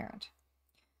transparent.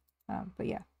 But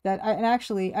yeah, and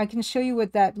actually I can show you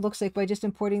what that looks like by just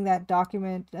importing that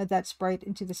document, that sprite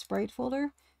into the sprite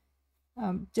folder.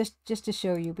 Just to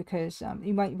show you, because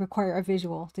you might require a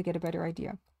visual to get a better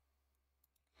idea.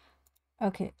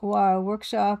 Okay,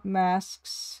 workshop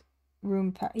masks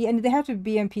room. Yeah, and they have to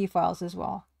be BMP files as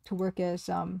well to work as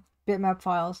bitmap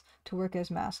files to work as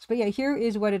masks. But yeah, here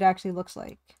is what it actually looks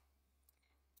like.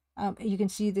 You can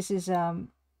see this is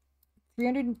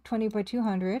 320 by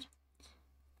 200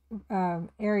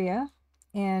 area,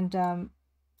 and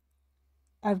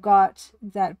I've got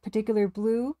that particular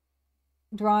blue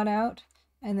drawn out,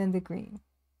 and then the green.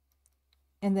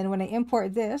 And then when I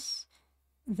import this,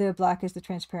 the black is the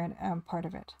transparent part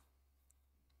of it.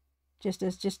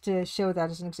 Just to show that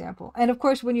as an example. And of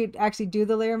course, when you actually do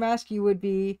the layer mask, you would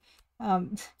be,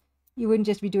 you wouldn't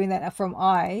just be doing that from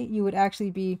eye. You would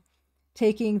actually be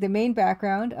taking the main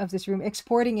background of this room,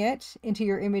 exporting it into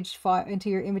your image file, into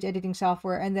your image editing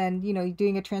software, and then, you know,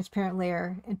 doing a transparent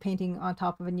layer and painting on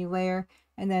top of a new layer,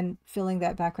 and then filling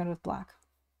that background with black.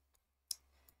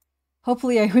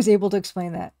 Hopefully I was able to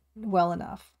explain that well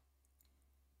enough.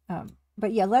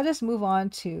 But yeah, let us move on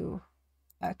to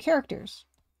characters.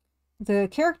 The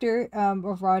character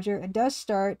of Roger does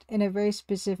start in a very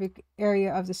specific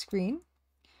area of the screen.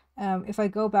 If I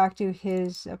go back to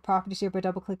his properties here by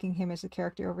double-clicking him as a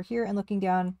character over here and looking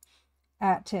down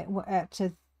at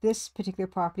this particular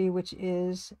property, which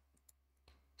is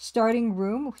starting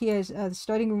room, he has a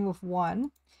starting room of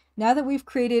 1. Now that we've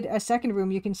created a second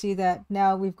room, you can see that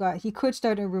now he could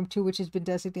start in room 2, which has been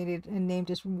designated and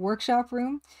named as workshop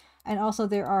room. And also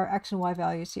there are X and Y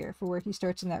values here for where he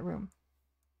starts in that room.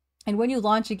 And when you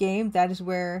launch a game, that is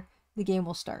where the game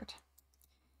will start.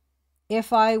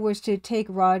 If I was to take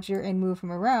Roger and move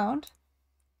him around,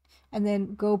 and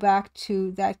then go back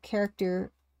to that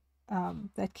character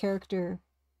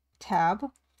tab,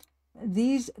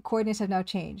 these coordinates have now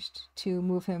changed to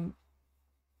move him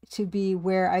to be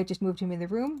where I just moved him in the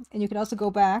room. And you can also go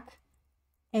back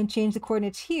and change the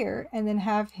coordinates here, and then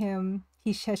have him,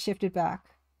 he has shifted back.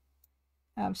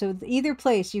 So either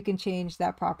place you can change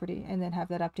that property and then have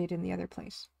that update in the other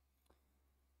place.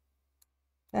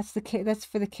 That's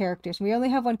for the characters. We only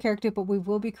have one character, but we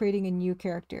will be creating a new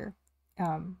character.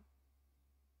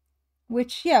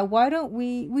 Which, yeah, why don't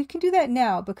we can do that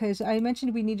now, because I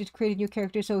mentioned we needed to create a new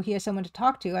character so he has someone to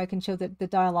talk to. I can show the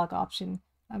dialogue option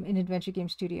in Adventure Game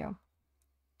Studio.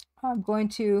 I'm going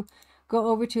to go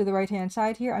over to the right-hand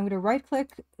side here. I'm going to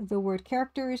right-click the word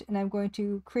characters, and I'm going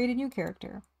to create a new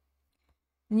character.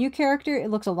 The new character, it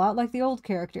looks a lot like the old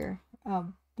character,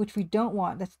 which we don't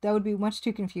want. That would be much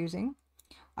too confusing.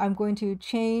 I'm going to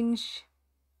change,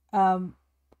 I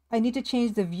need to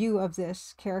change the view of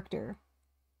this character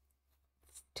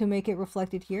to make it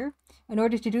reflected here. In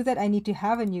order to do that, I need to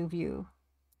have a new view.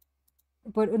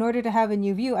 But in order to have a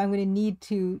new view, I'm going to need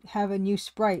to have a new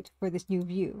sprite for this new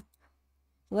view.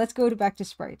 So let's go back to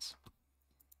sprites.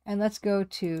 And let's go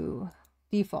to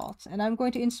defaults. And I'm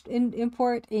going to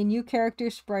import a new character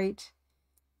sprite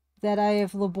that I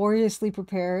have laboriously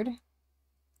prepared,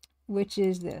 which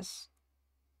is this.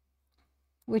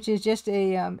 Which is just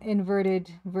a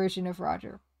inverted version of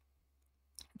Roger.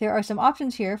 There are some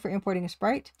options here for importing a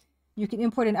sprite. You can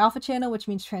import an alpha channel, which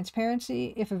means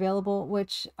transparency, if available,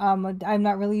 which I'm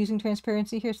not really using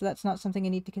transparency here, so that's not something I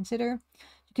need to consider.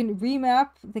 You can remap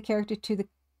the character to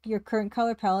your current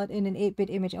color palette in an 8-bit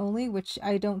image only, which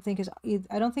I don't think is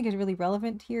really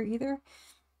relevant here either,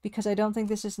 because I don't think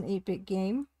this is an 8-bit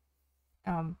game,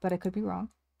 but I could be wrong.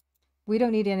 We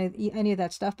don't need any of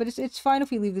that stuff, but it's fine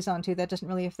if we leave this on too.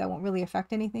 That won't really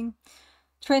affect anything.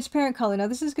 Transparent color. Now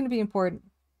this is going to be important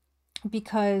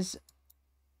because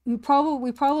we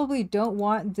probably don't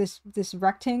want this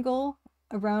rectangle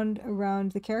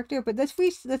around the character. But let's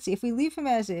see, if we leave him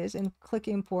as is and click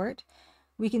import,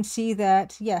 we can see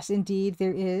that yes, indeed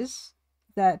there is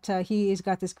that he has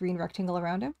got this green rectangle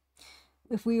around him.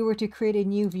 If we were to create a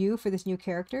new view for this new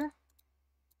character.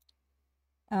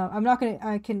 I'm not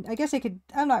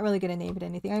really gonna name it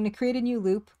anything. I'm gonna create a new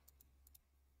loop,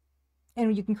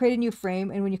 and you can create a new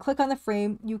frame, and when you click on the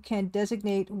frame, you can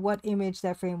designate what image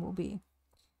that frame will be.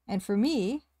 And for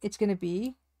me, it's gonna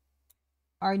be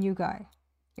our new guy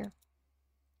here.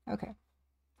 Okay,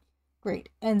 great.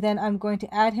 And then I'm going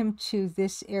to add him to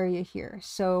this area here.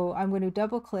 So I'm going to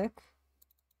double click.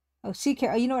 Oh,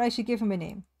 you know what? I should give him a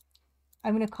name.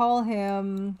 I'm gonna call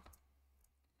him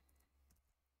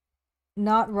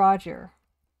not Roger.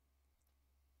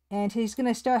 And he's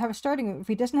going to have a starting room. If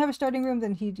he doesn't have a starting room,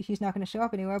 then he's not going to show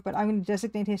up anywhere. But I'm going to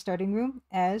designate his starting room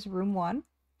as room 1.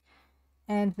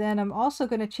 And then I'm also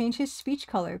going to change his speech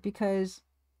color, because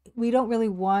we don't really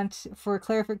want, for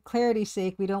clarity's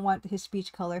sake, we don't want his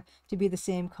speech color to be the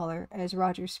same color as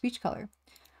Roger's speech color.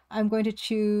 I'm going to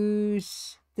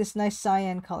choose this nice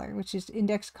cyan color, which is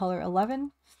index color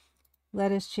 11.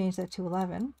 Let us change that to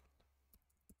 11,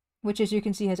 which, as you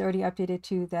can see, has already updated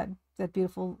to that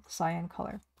beautiful cyan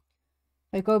color.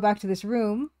 If I go back to this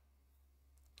room,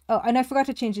 oh, and I forgot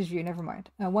to change his view, never mind.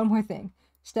 One more thing.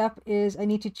 Step is I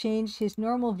need to change his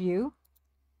normal view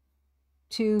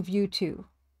to view 2,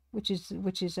 which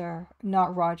is our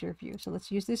not Roger view. So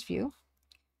let's use this view.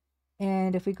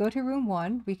 And if we go to room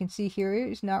 1, we can see here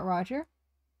is not Roger,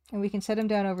 and we can set him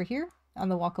down over here on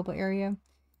the walkable area.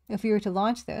 If we were to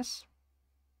launch this,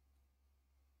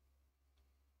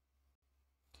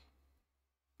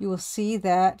 you will see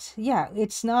that, yeah,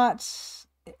 it's not,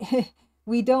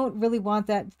 we don't really want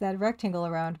that rectangle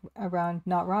around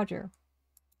not Roger.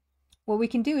 What we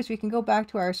can do is we can go back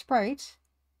to our sprite.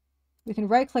 We can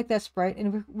right click that sprite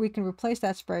and we can replace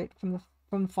that sprite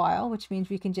from file, which means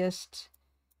we can just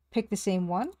pick the same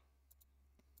one.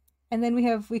 And then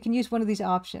we can use one of these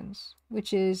options,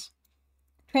 which is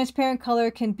transparent color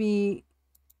can be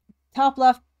top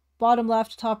left,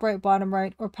 top right, bottom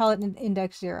right, or palette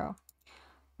index 0.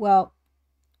 Well,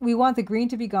 we want the green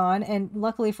to be gone, and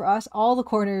luckily for us, all the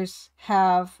corners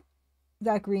have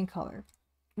that green color.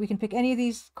 We can pick any of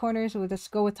these corners. Let's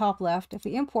go with top left. If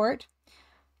we import,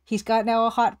 he's got now a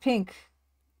hot pink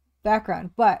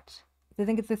background, but the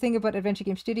thing about Adventure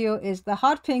Game Studio is the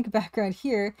hot pink background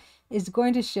here is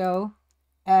going to show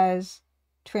as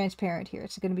transparent here.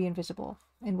 It's going to be invisible.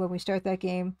 And when we start that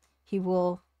game, he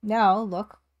will now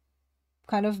look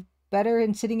kind of better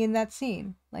and sitting in that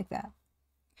scene like that.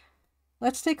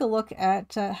 Let's take a look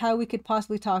at how we could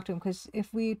possibly talk to him, because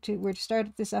if we were to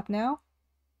start this up now,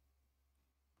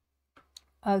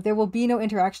 there will be no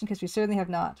interaction because we certainly have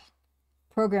not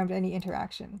programmed any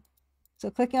interaction. So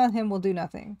clicking on him will do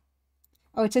nothing.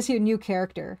 Oh, it says here new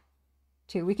character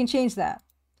too. We can change that.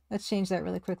 Let's change that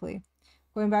really quickly.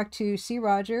 Going back to see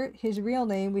Roger, his real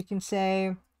name, we can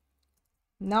say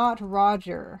not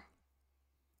Roger.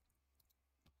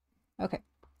 Okay.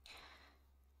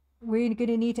 We're going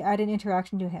to need to add an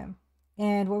interaction to him.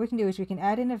 And what we can do is we can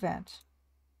add an event.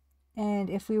 And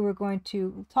if we were going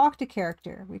to talk to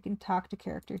character, we can talk to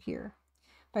character here.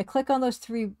 If I click on those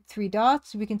three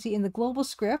dots, we can see in the global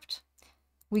script,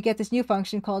 we get this new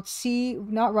function called see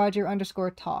not Roger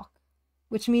 _ talk,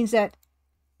 which means that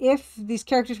if these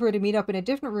characters were to meet up in a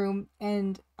different room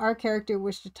and our character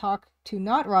was to talk to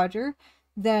not Roger,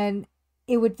 then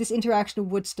this interaction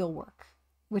would still work,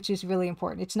 which is really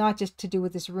important. It's not just to do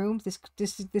with this room.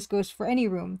 This goes for any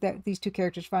room that these two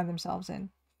characters find themselves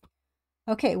in.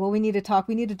 Okay, well, we need to talk.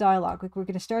 We need a dialogue. We're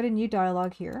going to start a new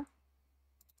dialogue here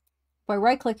by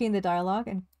right-clicking the dialogue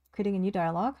and creating a new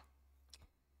dialogue.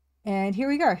 And here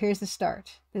we go. Here's the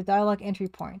start, the dialogue entry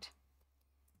point.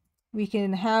 We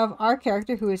can have our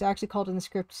character, who is actually called in the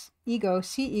scripts ego,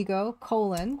 see ego, :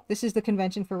 this is the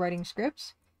convention for writing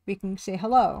scripts. We can say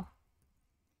hello.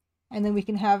 And then we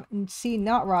can have see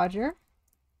not Roger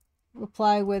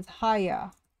reply with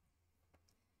hiya.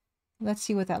 Let's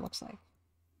see what that looks like.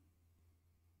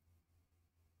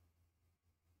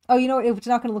 Oh, you know what? It's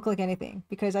not going to look like anything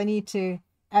because I need to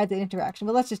add the interaction.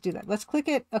 But let's just do that. Let's click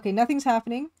it. Okay, nothing's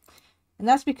happening. And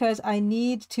that's because I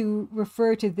need to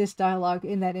refer to this dialogue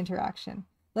in that interaction.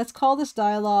 Let's call this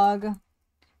dialogue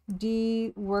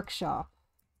D workshop.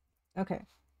 Okay.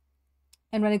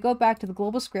 And when I go back to the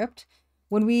global script,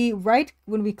 when we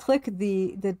click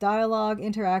the dialogue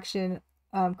interaction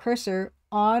cursor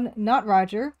on not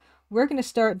Roger, we're going to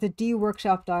start the D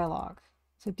workshop dialogue.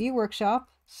 So D workshop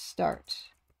start.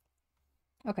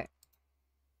 Okay.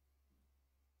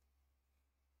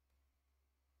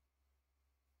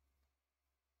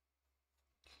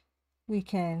 We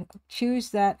can choose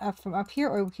that up from up here,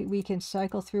 or we can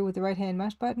cycle through with the right-hand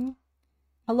mouse button.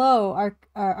 Hello,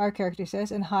 our character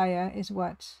says, and hiya is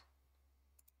what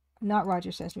not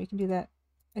Roger says. We can do that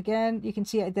again. You can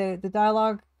see the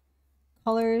dialogue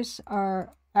colors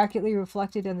are accurately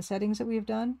reflected in the settings that we've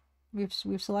done. We've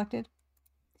selected.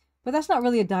 But that's not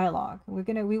really a dialogue.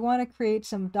 We want to create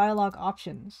some dialogue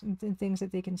options and things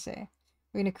that they can say.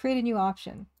 We're going to create a new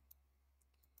option.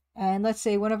 And let's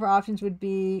say one of our options would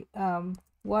be,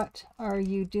 what are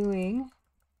you doing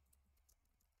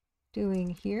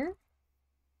here?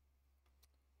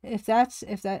 If that's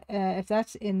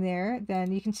in there,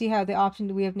 then you can see how the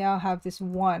option we now have this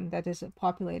one that is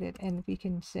populated, and we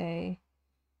can say,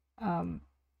 no,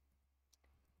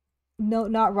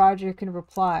 not Roger can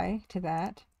reply to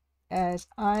that as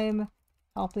I'm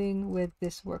helping with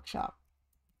this workshop.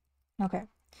 Okay,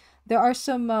 there are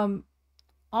some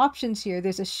options here.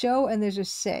 There's a show and there's a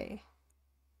say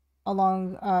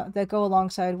along that go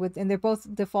alongside with, and they're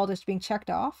both default as being checked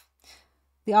off.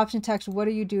 The option text, what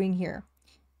are you doing here?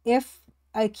 If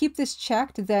I keep this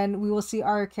checked, then we will see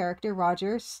our character,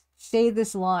 Roger, say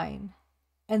this line.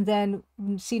 And then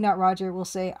C Not Roger will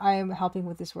say, I am helping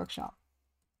with this workshop.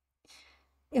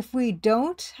 If we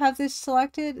don't have this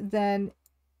selected, then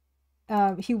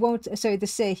he won't, sorry,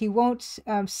 he won't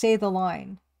say the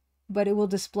line, but it will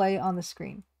display on the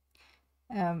screen.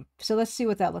 So let's see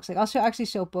what that looks like. I'll actually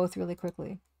show both really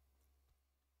quickly.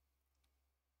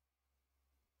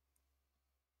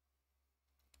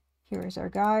 Here is our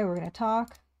guy. We're going to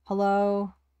talk.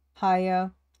 Hello.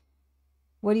 Hiya.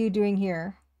 What are you doing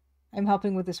here? I'm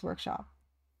helping with this workshop.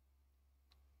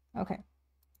 Okay.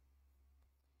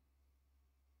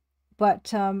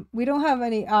 But we don't have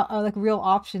any like real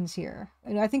options here.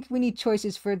 And I think we need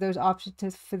choices for those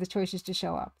options for the choices to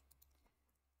show up.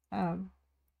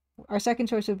 Our second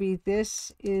choice would be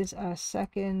this is a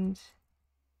second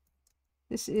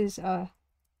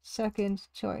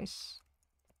choice.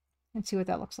 Let's see what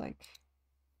that looks like.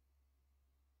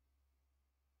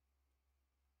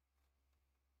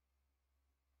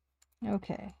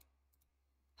 Okay.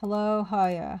 Hello,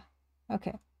 hiya.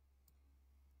 Okay.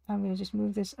 I'm going to just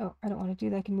move this. Oh, I don't want to do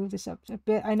that. I can move this up a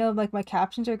bit. I know like my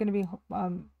captions are going to be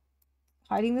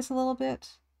hiding this a little bit.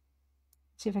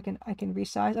 Let's see if I can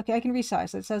resize. Okay, I can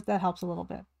resize. It says that helps a little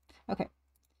bit. Okay.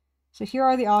 So here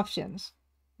are the options.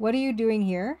 What are you doing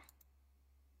here?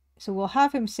 So we'll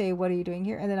have him say, what are you doing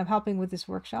here? And then I'm helping with this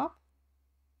workshop.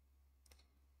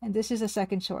 And this is a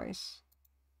second choice.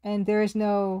 And there is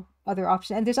no other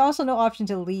option. And there's also no option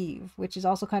to leave, which is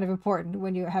also kind of important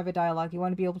when you have a dialogue. You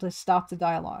want to be able to stop the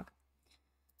dialogue.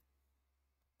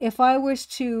 If I was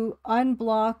to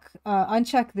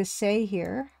uncheck the say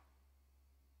here,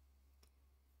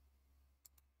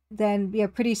 then yeah,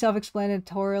 pretty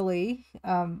self-explanatorily,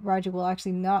 Roger will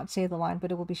actually not say the line,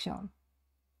 but it will be shown.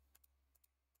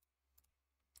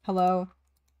 Hello.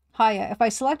 Hiya. If I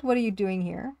select what are you doing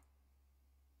here?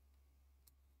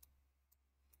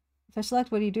 If I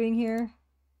select what are you doing here,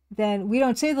 then we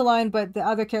don't say the line, but the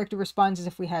other character responds as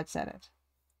if we had said it.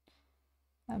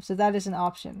 So that is an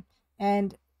option.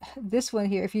 And this one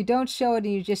here, if you don't show it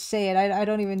and you just say it, I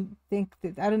don't even think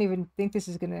this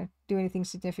is going to do anything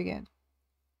significant,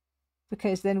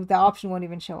 because then the option won't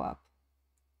even show up.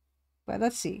 But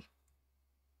let's see.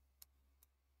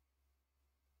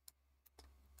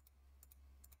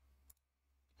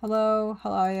 Hello,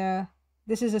 hiya.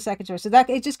 This is a second choice. So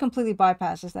that it just completely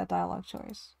bypasses that dialogue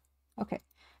choice. Okay.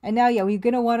 And now, yeah, we're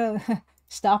going to want to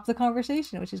stop the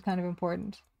conversation, which is kind of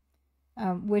important.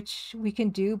 Which we can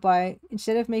do by,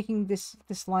 instead of making this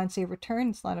line say return,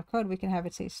 this line of code, we can have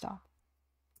it say stop.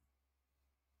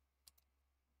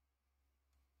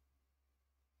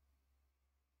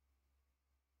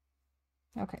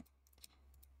 Okay.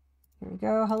 Here we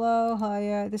go. Hello,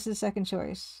 hiya. This is the second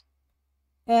choice.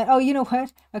 And oh, you know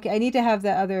what? Okay, I need to have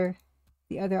the other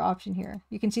option here.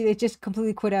 You can see they just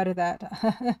completely quit out of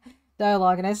that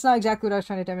dialogue, and that's not exactly what I was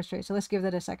trying to demonstrate. So let's give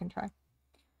that a second try.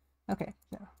 Okay,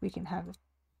 so we can have it.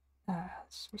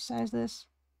 Let's resize this.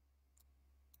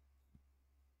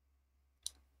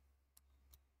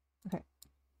 Okay.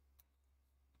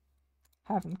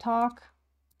 Have him talk.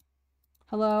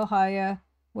 Hello, hiya.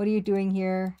 What are you doing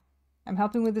here? I'm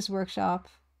helping with this workshop.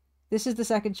 This is the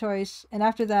second choice. And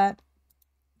after that,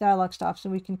 dialogue stops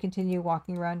and we can continue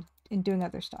walking around and doing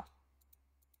other stuff.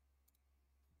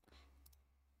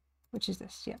 Which is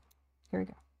this. Yeah. Here we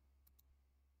go.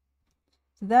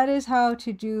 So that is how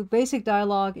to do basic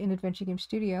dialogue in Adventure Game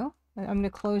Studio. I'm going to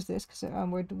close this because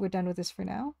we're done with this for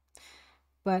now.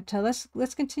 But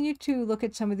let's continue to look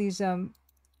at some of these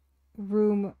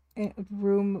room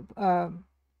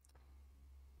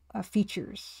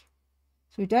features.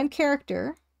 So we've done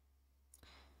character.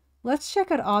 Let's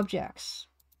check out objects.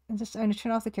 I'm going to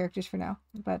turn off the characters for now.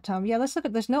 But yeah, let's look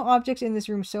at. There's no objects in this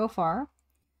room so far,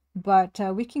 but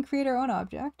we can create our own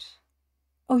object.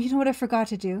 Oh, you know what I forgot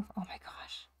to do? Oh my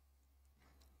gosh.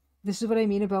 This is what I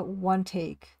mean about one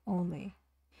take only.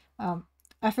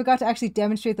 I forgot to actually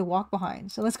demonstrate the walk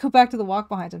behind. So let's go back to the walk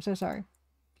behinds. I'm so sorry.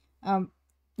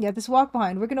 Yeah, this walk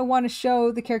behind. We're going to want to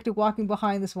show the character walking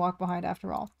behind this walk behind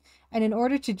after all. And in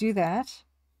order to do that,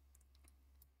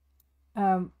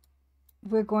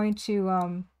 we're going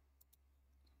to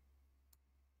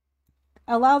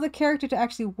allow the character to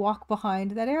actually walk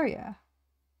behind that area.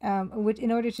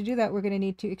 In order to do that, we're going to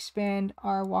need to expand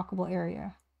our walkable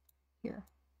area here.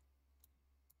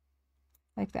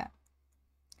 Like that.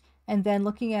 And then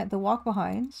looking at the walk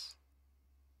behinds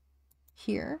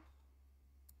here,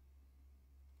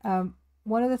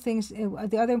 one of the things,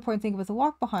 the other important thing with the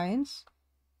walk behinds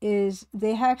is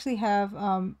they actually have,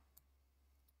 oh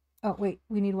wait,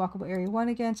 we need walkable area 1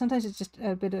 again. Sometimes it's just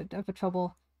a bit of a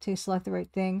trouble to select the right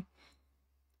thing.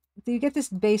 You get this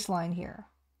baseline here.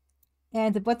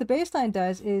 And what the baseline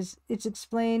does is, it's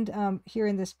explained here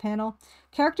in this panel.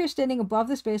 Characters standing above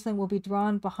this baseline will be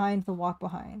drawn behind the walk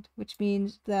behind, which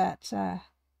means that I'm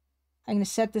going to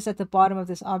set this at the bottom of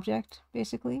this object,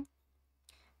 basically.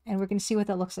 And we're going to see what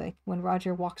that looks like when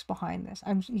Roger walks behind this.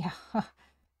 Yeah,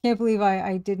 can't believe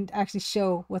I didn't actually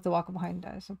show what the walk behind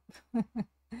does.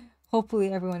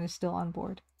 Hopefully everyone is still on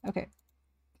board. Okay.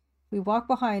 We walk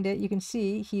behind it, you can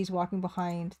see he's walking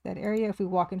behind that area. If we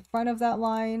walk in front of that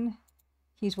line,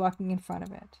 he's walking in front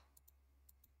of it.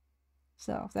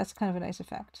 So that's kind of a nice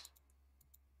effect.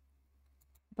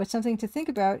 But something to think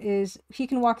about is he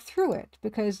can walk through it,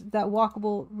 because that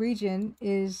walkable region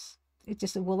is, it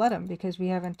just will let him, because we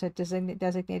haven't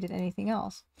designated anything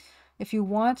else. If you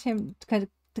want him to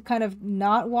kind of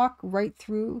not walk right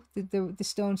through the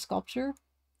stone sculpture,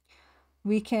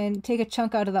 we can take a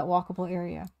chunk out of that walkable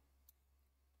area.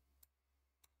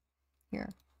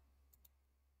 Here.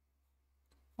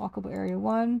 Walkable area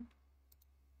 1.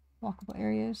 Walkable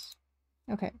areas.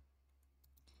 Okay.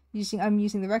 I'm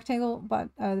using the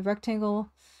rectangle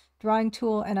drawing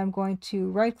tool, and I'm going to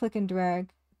right click and drag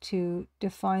to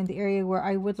define the area where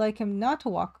I would like him not to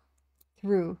walk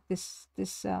through this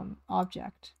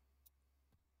object.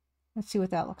 Let's see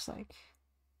what that looks like.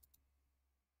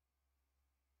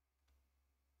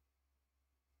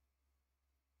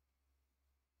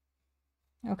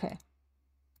 Okay.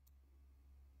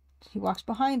 He walks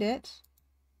behind it.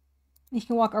 He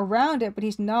can walk around it, but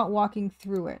he's not walking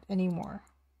through it anymore.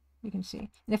 You can see.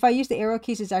 And if I use the arrow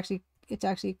keys, it's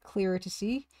actually clearer to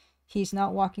see. He's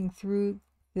not walking through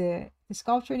the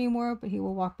sculpture anymore, but he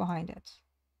will walk behind it.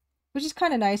 Which is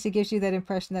kind of nice. It gives you that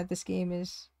impression that this game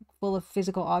is full of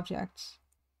physical objects.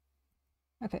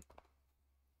 Okay.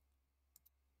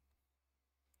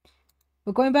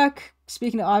 But going back,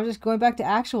 speaking of objects, going back to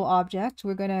actual objects,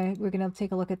 we're gonna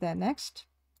take a look at that next.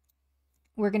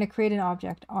 We're going to create an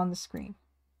object on the screen.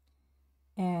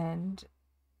 And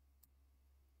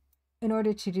in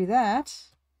order to do that,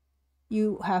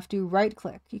 you have to right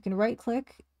click. You can right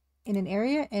click in an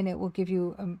area and it will give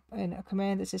you a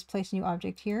command that says place new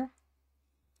object here.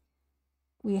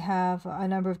 We have a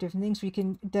number of different things. We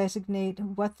can designate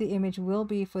what the image will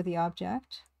be for the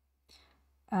object.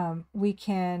 We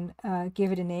can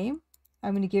give it a name.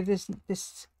 I'm going to give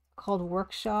this called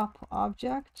workshop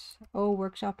object.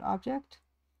 Workshop object.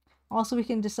 Also, we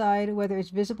can decide whether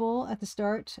it's visible at the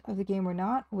start of the game or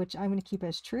not, which I'm going to keep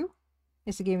as true.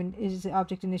 Is the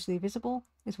object initially visible?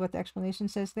 Is what the explanation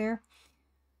says there.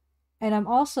 And I'm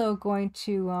also going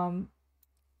to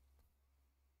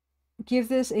give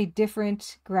this a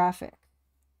different graphic.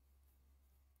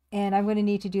 And I'm going to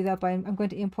need to do that by, I'm going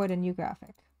to import a new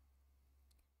graphic.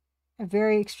 A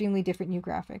very extremely different new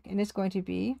graphic. And it's going to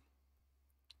be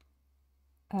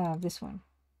this one.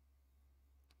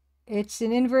 It's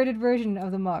an inverted version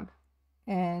of the mug.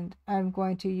 And I'm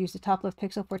going to use the top left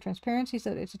pixel for transparency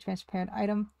so that it's a transparent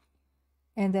item.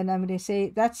 And then I'm going to say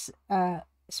that's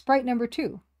sprite number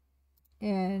 2.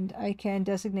 And I can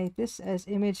designate this as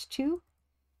image 2.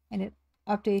 And it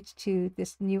updates to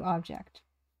this new object.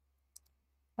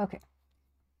 Okay.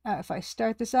 If I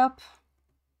start this up,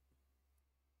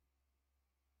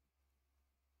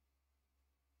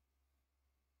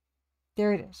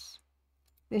 there it is.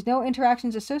 There's no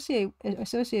interactions associated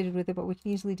with it, but we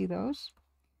can easily do those.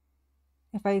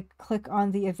 If I click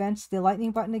on the events, the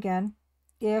lightning button again,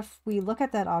 if we look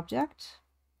at that object,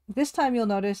 this time you'll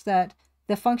notice that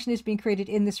the function is being created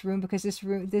in this room because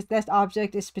that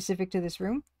object is specific to this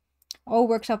room.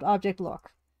 Workshop object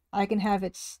look. I can have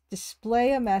it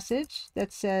display a message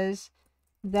that says,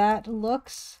 that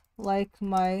looks like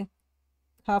my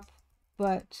cup,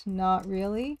 but not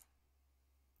really.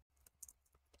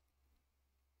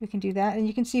 We can do that, and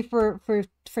you can see for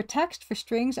text, for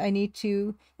strings, I need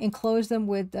to enclose them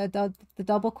with the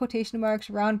double quotation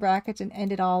marks, round brackets, and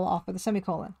end it all off with a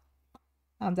semicolon.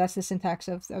 That's the syntax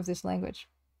of this language.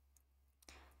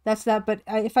 That's that, but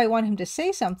if I want him to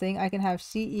say something, I can have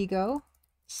cego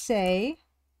say,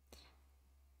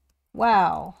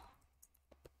 wow.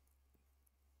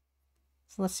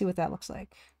 So let's see what that looks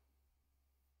like.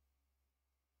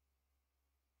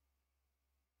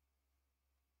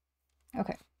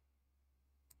 Okay.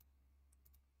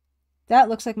 That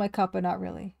looks like my cup, but not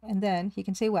really. And then he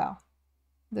can say, wow.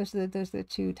 Those are the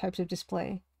 2 types of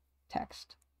display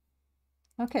text.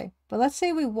 Okay, but let's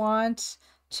say we want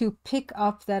to pick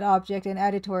up that object and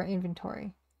add it to our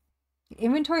inventory.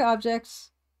 Inventory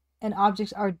objects and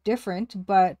objects are different,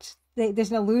 but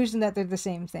there's an illusion that they're the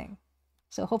same thing.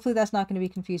 So hopefully that's not going to be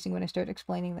confusing when I start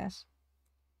explaining this.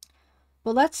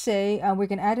 But let's say we're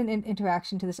going to add an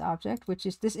interaction to this object, which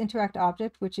is this interact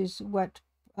object, which is what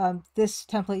this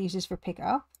template uses for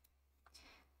pickup.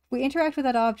 If we interact with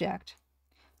that object,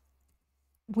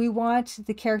 we want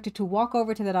the character to walk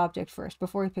over to that object first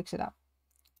before he picks it up,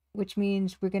 which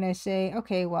means we're going to say,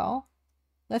 okay, well,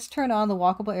 let's turn on the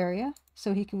walkable area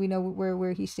so we know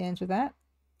where he stands with that.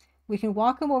 We can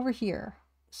walk him over here.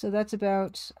 So that's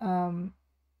about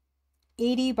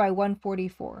 80 by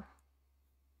 144.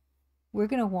 We're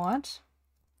going to want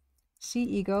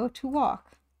C-ego to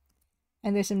walk.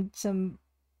 And there's some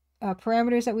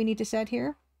parameters that we need to set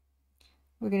here.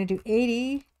 We're going to do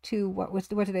 80 to, what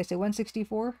did I say,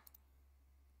 164?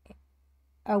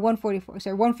 144,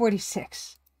 sorry,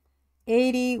 146.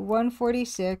 80,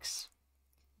 146,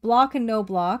 block and no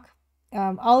block.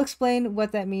 I'll explain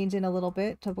what that means in a little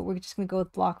bit, but we're just going to go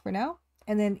with block for now.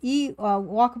 And then E,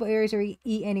 walkable areas are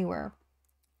E anywhere.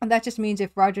 And that just means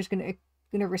if Roger's going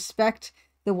to respect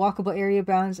the walkable area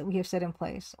bounds that we have set in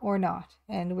place or not.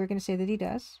 And we're going to say that he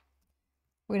does.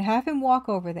 We're going to have him walk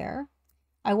over there.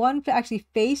 I want him to actually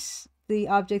face the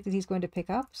object that he's going to pick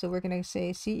up. So we're going to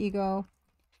say C-ego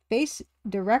face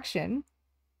direction.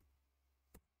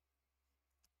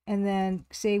 And then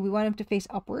say we want him to face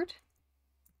upward.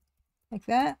 Like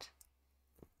that.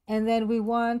 And then we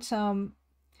want,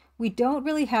 we don't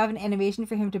really have an animation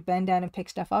for him to bend down and pick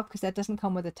stuff up because that doesn't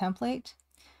come with a template.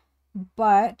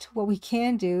 But what we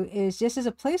can do is, just as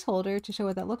a placeholder to show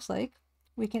what that looks like,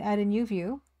 we can add a new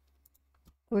view.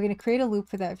 We're going to create a loop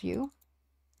for that view.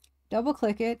 Double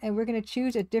click it, and we're going to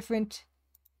choose a different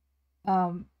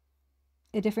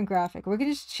graphic. We're going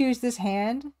to just choose this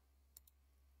hand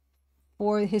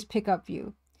for his pickup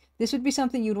view. This would be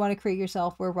something you'd want to create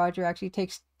yourself, where Roger actually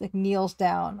kneels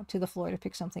down to the floor to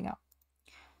pick something up.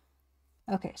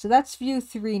 Okay, so that's view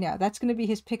 3 now. That's going to be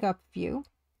his pickup view.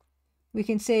 We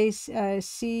can say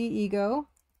C-ego.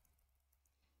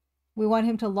 We want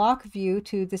him to lock view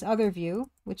to this other view,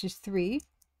 which is 3.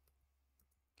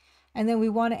 And then we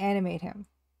want to animate him.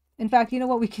 In fact, you know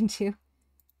what we can do?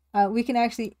 We can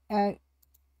actually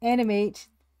animate,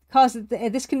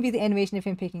 this can be the animation of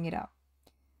him picking it up.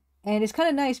 And it's kind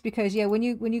of nice because, yeah, when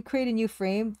you create a new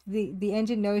frame, the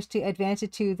engine knows to advance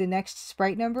it to the next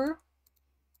sprite number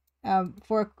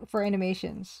for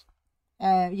animations.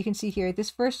 You can see here, this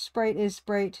first sprite is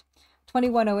sprite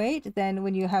 2108. Then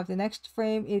when you have the next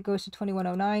frame, it goes to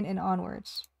 2109 and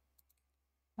onwards.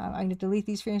 I'm going to delete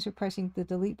these frames by pressing the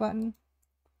delete button.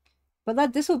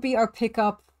 But this will be our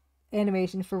pickup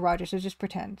animation for Roger. So just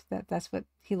pretend that that's what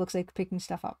he looks like picking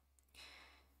stuff up.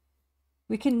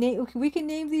 We can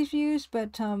name these views,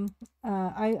 but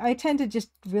I tend to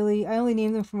just I only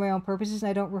name them for my own purposes, and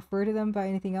I don't refer to them by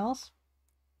anything else.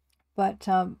 But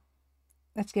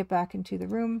let's get back into the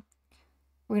room.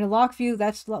 We're going to lock view.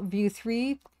 That's view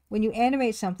 3. When you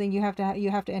animate something, you have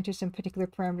to enter some particular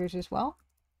parameters as well.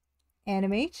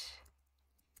 Animate.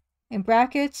 In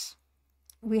brackets,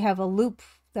 we have a loop,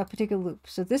 that particular loop.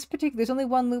 So there's only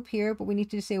one loop here, but we need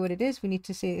to say what it is. We need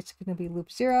to say it's going to be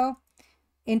loop 0.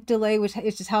 Int delay, which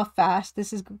is just how fast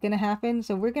this is going to happen.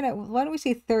 So why don't we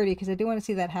say 30, because I do want to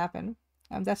see that happen.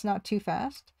 That's not too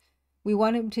fast. We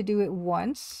want him to do it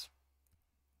once.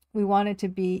 We want it to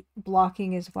be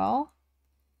blocking as well.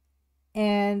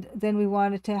 And then we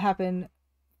want it to happen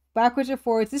backwards or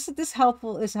forwards. This is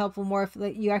helpful more if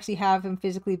you actually have him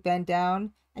physically bend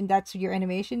down, and that's your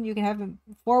animation. You can have him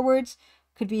forwards,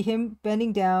 could be him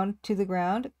bending down to the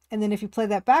ground, and then if you play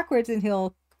that backwards, then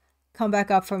he'll come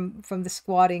back up from the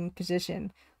squatting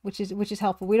position, which is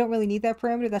helpful. We don't really need that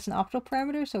parameter. That's an optional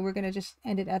parameter, so we're going to just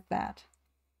end it at that.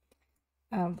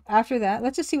 After that,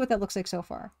 let's just see what that looks like so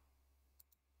far.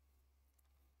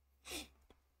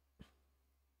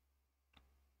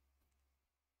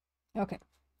 Okay,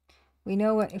 we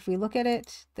know what, if we look at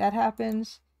it, that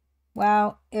happens.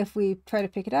 Wow, if we try to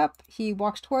pick it up, he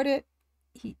walks toward it,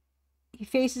 he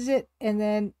faces it, and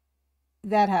then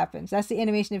that happens. That's the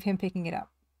animation of him picking it up.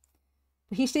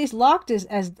 But he stays locked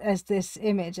as this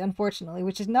image, unfortunately,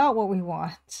 which is not what we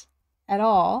want at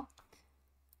all.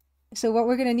 So what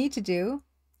we're going to need to do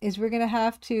is we're going to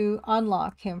have to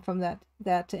unlock him from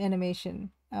that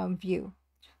animation view,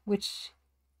 which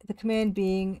the command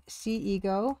being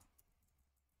C-ego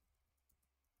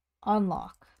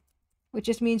unlock, which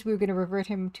just means we're going to revert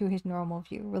him to his normal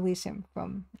view, release him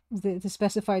from the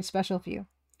specified special view.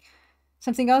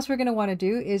 Something else we're going to want to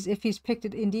do is, if he's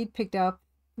indeed picked up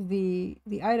the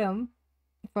item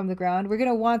from the ground, we're going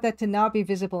to want that to not be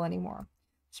visible anymore,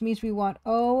 which means we want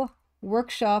O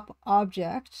workshop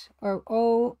object, or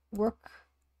O work,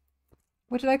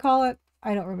 what did I call it?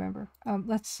 I don't remember.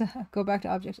 Let's go back to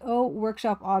objects. O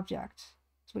workshop object.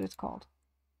 That's what it's called.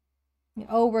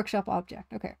 O workshop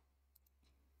object. Okay.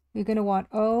 We're going to want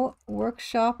O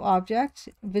workshop object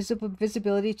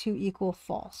visibility to equal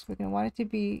false. We're going to want it to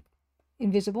be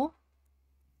invisible.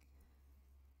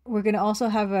 We're going to also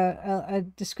have a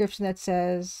description that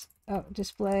says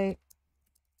display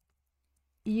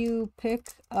you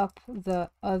pick up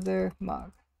the other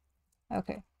mug.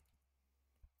 Okay.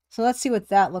 So let's see what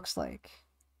that looks like.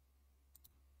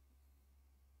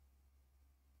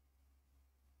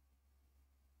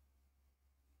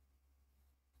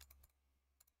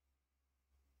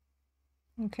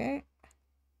 Okay.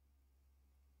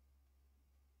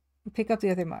 You pick up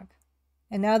the other mug.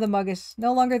 And now the mug is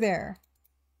no longer there.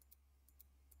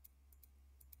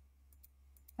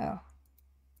 Oh.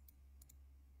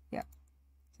 Yeah.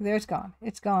 So there it's gone.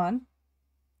 It's gone.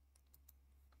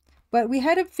 But we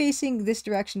had him facing this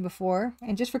direction before,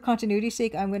 and just for continuity's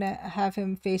sake, I'm going to have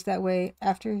him face that way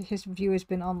after his view has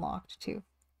been unlocked too.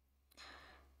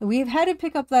 We've had him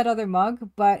pick up that other mug,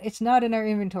 but it's not in our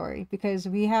inventory because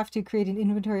we have to create an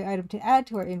inventory item to add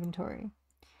to our inventory.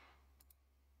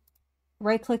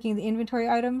 Right-clicking the inventory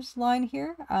items line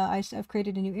here, I've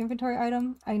created a new inventory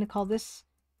item. I'm going to call this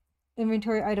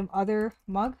inventory item other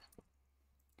mug.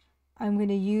 I'm going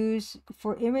to use,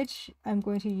 for image, I'm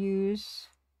going to use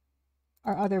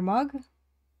our other mug.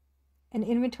 An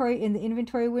inventory in the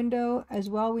inventory window as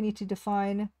well. We need to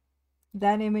define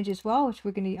that image as well, which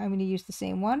I'm going to use the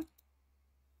same one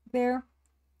there.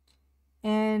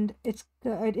 And its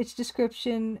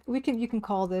description, you can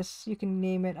call this, you can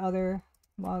name it other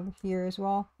mug here as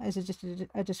well as just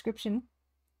a description.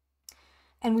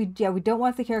 And we don't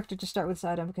want the character to start with this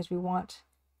item because we want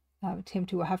him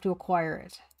to have to acquire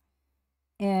it.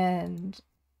 And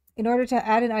in order to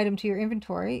add an item to your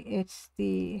inventory, it's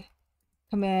the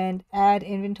command add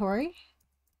inventory,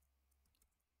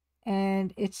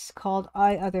 and it's called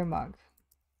other mug.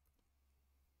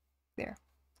 There.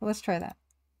 So let's try that.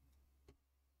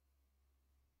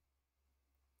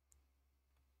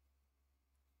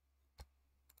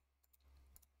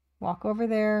 Walk over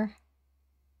there,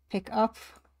 pick up.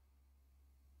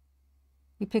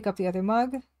 You pick up the other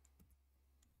mug,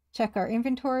 check our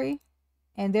inventory,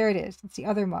 and there it is. It's the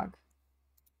other mug.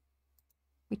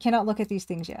 We cannot look at these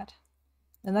things yet.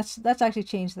 And let's actually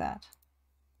change that.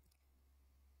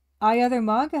 Other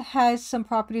mug has some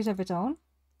properties of its own.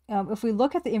 If we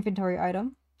look at the inventory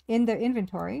item in the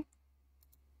inventory,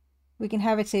 we can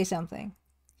have it say something.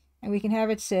 And we can have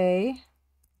it say,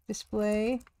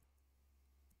 display,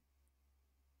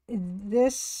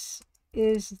 this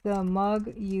is the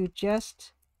mug you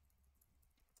just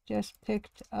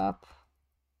picked up.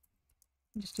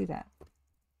 Just do that.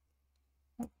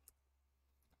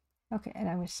 Okay, and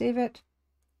I'm going to save it.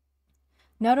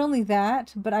 Not only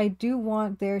that, but I do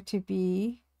want there to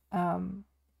be a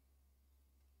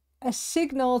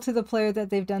signal to the player that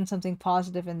they've done something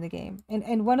positive in the game.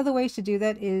 And one of the ways to do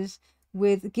that is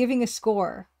with giving a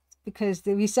score, because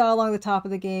we saw along the top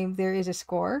of the game there is a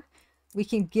score. We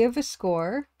can give a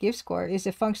score. Give score is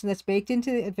a function that's baked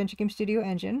into the Adventure Game Studio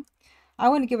engine. I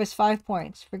want to give us 5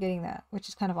 points for getting that, which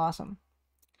is kind of awesome.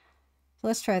 So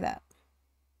let's try that.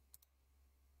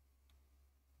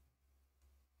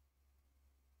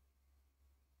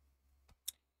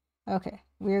 Okay,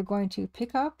 we're going to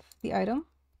pick up the item.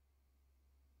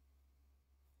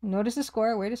 Notice the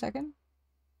score. Wait a second.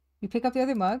 You pick up the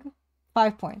other mug,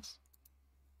 5 points.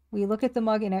 We look at the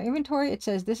mug in our inventory. It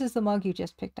says, this is the mug you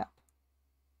just picked up.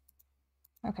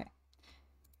 Okay.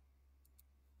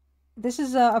 This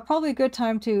is probably a good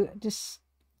time to just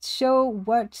show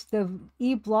what the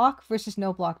E block versus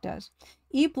no block does.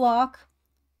 E block,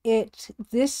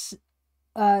 this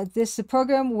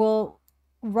program will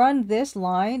run this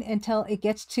line until it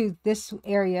gets to this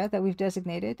area that we've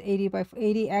designated, 80 by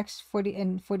 80x 40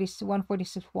 and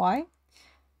 146y.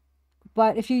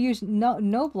 But if you use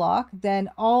no block, then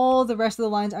all the rest of the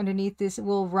lines underneath this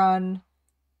will run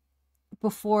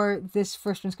before this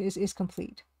first one is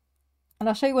complete. And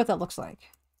I'll show you what that looks like.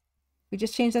 We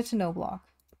just change that to no block.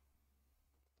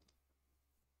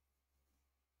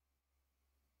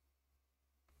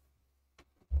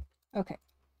 Okay.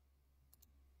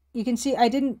 You can see I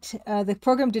didn't, the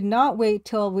program did not wait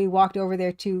till we walked over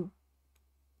there to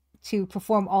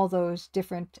perform all those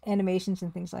different animations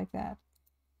and things like that.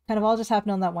 Kind of all just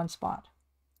happened on that one spot.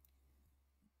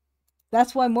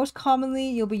 That's why most commonly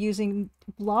you'll be using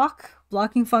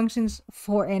blocking functions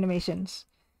for animations.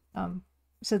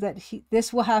 So that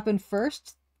this will happen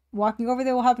first. Walking over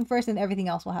there will happen first, and everything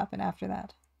else will happen after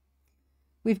that.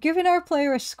 We've given our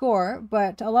player a score,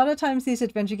 but a lot of times these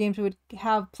adventure games would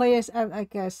have play us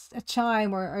like a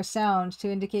chime or a sound to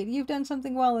indicate you've done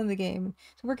something well in the game.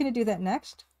 So we're going to do that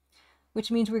next, which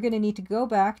means we're going to need to go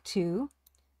back to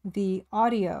the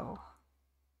audio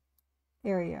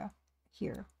area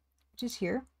here, which is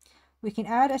here. We can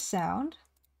add a sound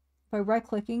by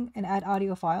right-clicking and add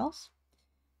audio files.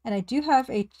 And I do have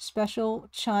a special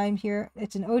chime here.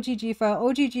 It's an OGG file.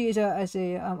 OGG is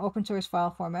a open source file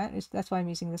format. That's why I'm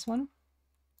using this one.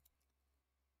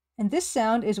 And this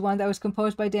sound is one that was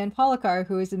composed by Dan Polakar,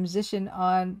 who is the musician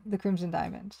on the Crimson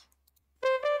Diamond.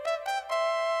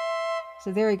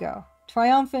 So there we go.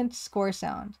 Triumphant score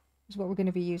sound is what we're going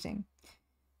to be using.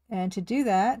 And to do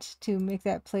that, to make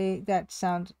that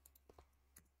sound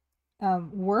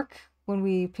work when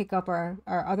we pick up our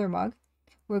other mug,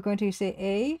 we're going to say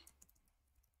A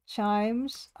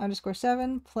chimes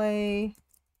 _7 play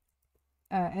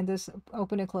and this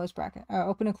open and closed bracket,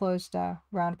 open and closed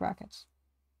round brackets.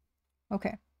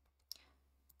 Okay,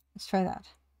 let's try that.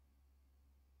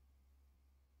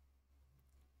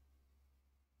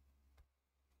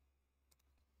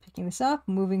 Picking this up,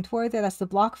 moving toward there. That's the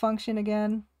block function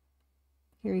again.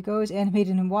 Here he goes,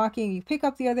 animating him walking. You pick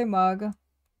up the other mug.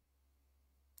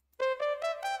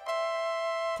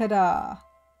 Ta-da!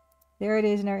 There it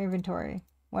is in our inventory.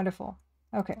 Wonderful.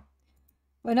 Okay.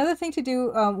 Another thing to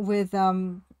do with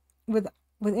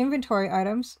inventory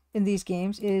items in these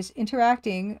games is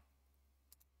interacting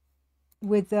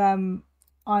with them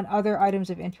on other items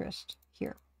of interest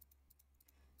here.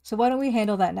 So why don't we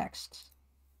handle that next?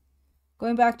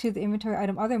 Going back to the inventory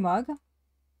item other mug,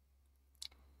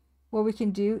 what we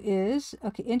can do is,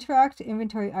 okay, interact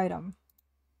inventory item.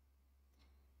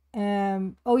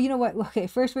 Oh, you know what? Okay,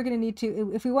 first we're going to need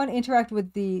to, if we want to interact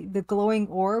with the glowing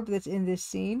orb that's in this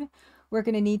scene, we're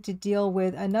going to need to deal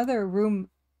with another room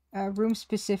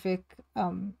specific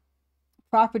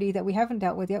property that we haven't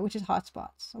dealt with yet, which is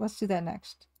hotspots. So let's do that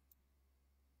next.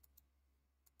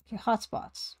 Okay,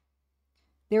 hotspots.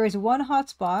 There is one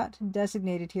hotspot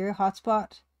designated here,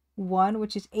 hotspot 1,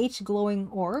 which is H glowing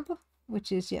orb, which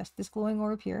is, yes, this glowing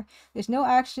orb here. There's no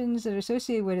actions that are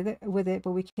associated with it,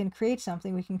 but we can create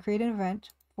something. We can create an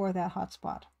event for that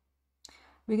hotspot.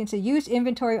 We can say use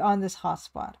inventory on this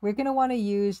hotspot. We're going to want to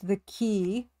use the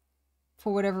key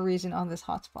for whatever reason on this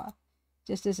hotspot,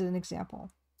 just as an example.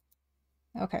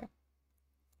 Okay.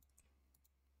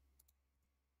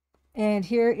 And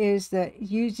here is the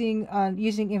using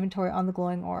inventory on the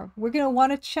glowing orb. We're going to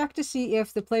want to check to see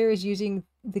if the player is using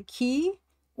the key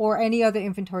or any other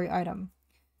inventory item.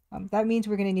 That means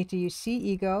we're going to need to use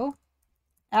cego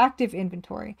active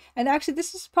inventory. And actually,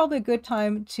 this is probably a good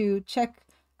time to check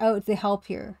out the help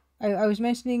here. I was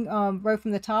mentioning right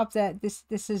from the top that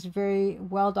this is very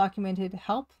well documented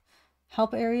help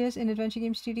areas in Adventure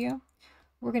Game Studio.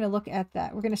 We're going to look at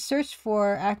that. We're going to search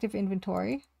for active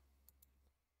inventory.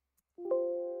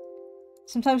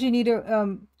 Sometimes you need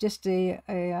just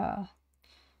a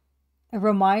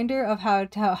reminder of how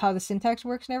the syntax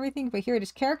works and everything, but here it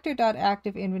is,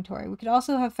 character.active inventory. We could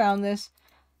also have found this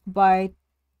by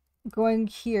going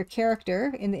here,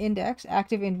 character in the index,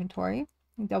 active inventory.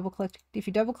 Double click. If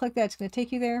you double click that, it's going to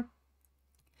take you there.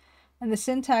 And the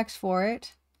syntax for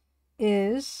it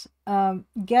is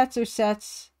gets or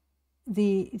sets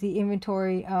the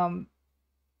inventory,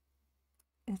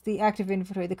 the active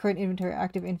inventory, the current inventory,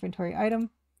 active inventory item.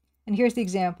 And here's the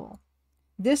example.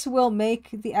 This will make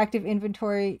the active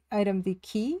inventory item the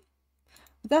key,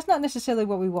 but that's not necessarily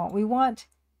what we want. We want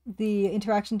the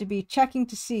interaction to be checking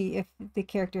to see if the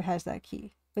character has that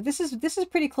key. But this is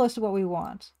pretty close to what we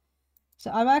want. So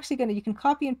I'm actually going to, you can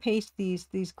copy and paste these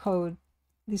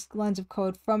lines of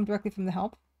code directly from the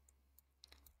help.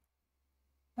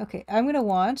 Okay, I'm going to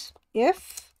want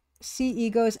if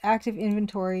cego's active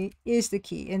inventory is the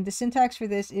key, and the syntax for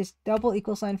this is double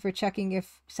 =, for checking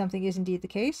if something is indeed the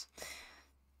case.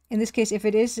 In this case, if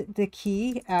it is the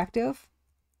key active,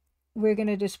 we're going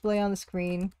to display on the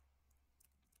screen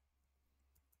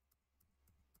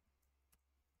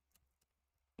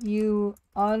you've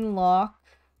unlocked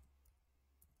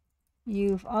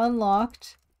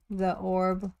the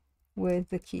orb with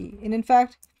the key. And in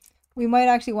fact, we might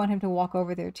actually want him to walk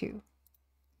over there too.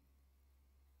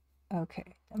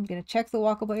 Okay, I'm going to check the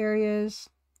walkable areas,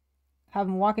 have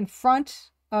him walk in front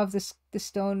of the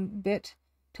stone bit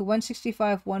to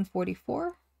 165,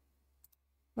 144.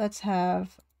 Let's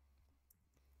have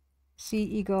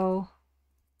cego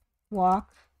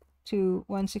walk to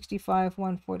 165,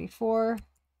 144.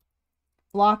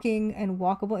 Blocking and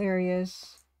walkable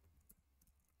areas.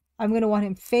 I'm going to want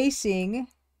him facing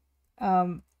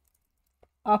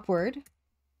upward.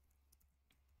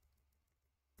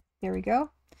 There we go.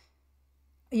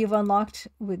 You've unlocked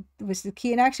with the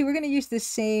key. And actually, we're going to use the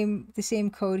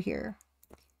same code here,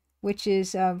 which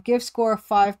is give score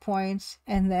 5 points,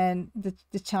 and then the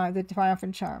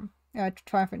triumphant chime.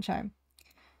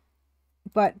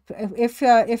 But if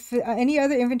any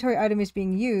other inventory item is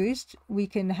being used, we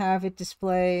can have it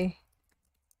display,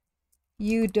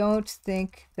 you don't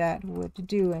think that would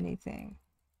do anything.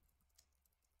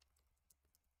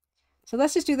 So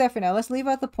let's just do that for now. Let's leave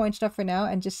out the point stuff for now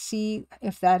and just see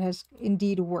if that has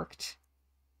indeed worked.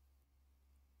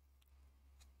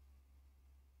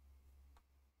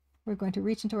 We're going to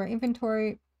reach into our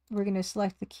inventory. We're going to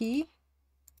select the key.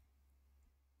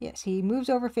 Yes, he moves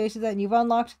over, faces that, and you've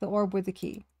unlocked the orb with the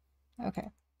key.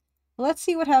 Okay. Well, let's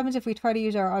see what happens if we try to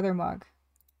use our other mug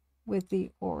with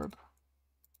the orb.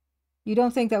 You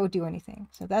don't think that would do anything.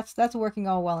 So that's working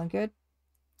all well and good.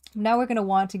 Now we're going to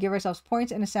want to give ourselves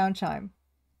points and a sound chime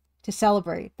to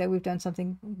celebrate that we've done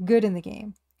something good in the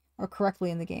game, or correctly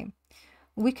in the game.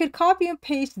 We could copy and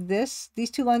paste these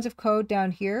 2 lines of code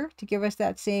down here to give us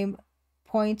that same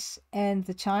points and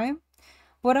the chime.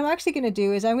 What I'm actually going to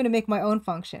do is I'm going to make my own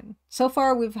function. So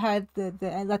far we've had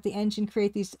let the engine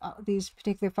create these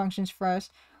particular functions for us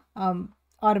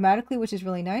automatically, which is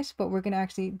really nice, but we're going to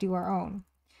actually do our own.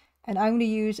 And I'm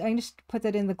going to just put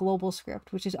that in the global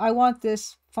script, which is I want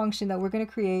this function that we're going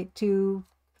to create to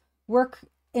work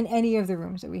in any of the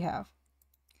rooms that we have.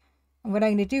 And what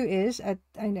I'm going to do is I'm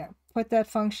going to put that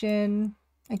function,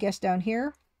 I guess, down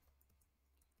here.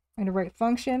 I'm going to write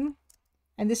function,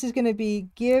 and this is going to be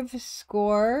give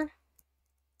score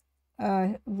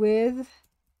with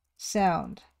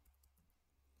sound.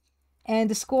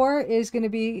 And the score is going to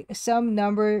be some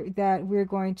number that we're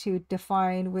going to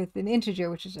define with an integer,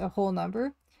 which is a whole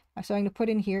number. So I'm going to put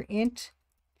in here int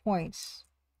points,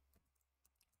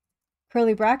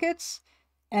 curly brackets,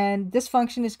 and this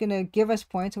function is going to give us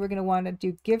points. So we're going to want to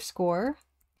do give score,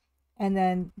 and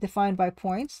then define by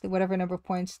points, whatever number of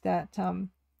points that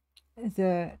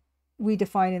we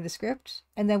define in the script.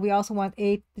 And then we also want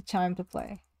the chime to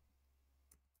play,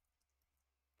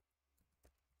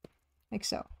 like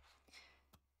so.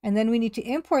 And then we need to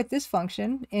import this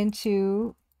function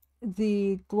into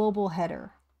the global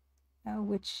header,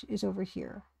 which is over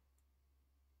here.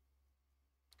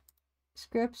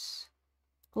 Scripts,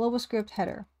 global script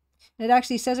header. And it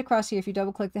actually says across here, if you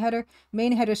double click the header,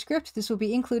 main header script, this will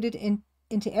be included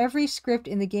into every script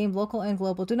in the game, local and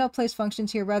global. Do not place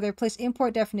functions here, rather place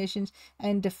import definitions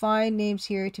and define names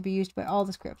here to be used by all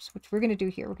the scripts, which we're going to do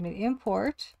here. We're going to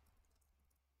import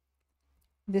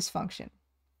this function.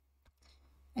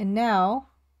 And now,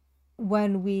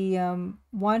 when we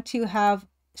want to have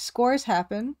scores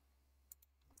happen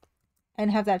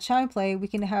and have that chime play, we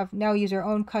can now use our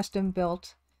own custom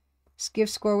built give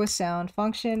score with sound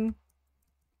function,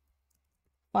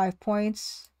 5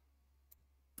 points,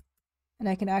 and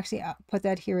I can actually put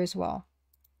that here as well.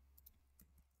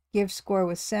 Give score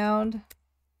with sound.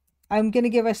 I'm going to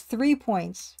give us 3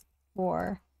 points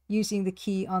for using the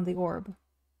key on the orb.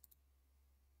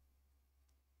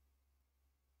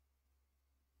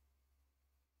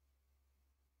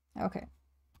 Okay.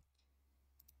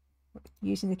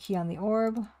 Using the key on the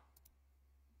orb.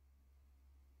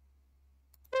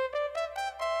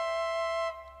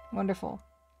 Wonderful.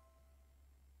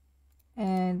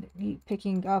 And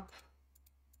picking up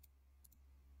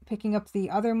the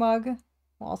other mug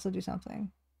will also do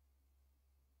something.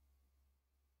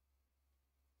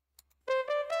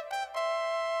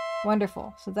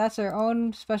 Wonderful. So that's our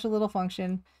own special little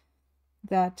function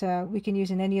that we can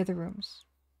use in any of the rooms.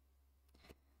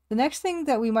 The next thing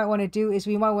that we might want to do is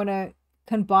we might want to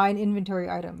combine inventory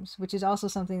items, which is also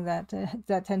something that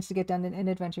that tends to get done in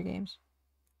adventure games.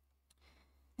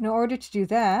 In order to do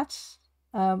that,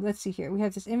 let's see here. We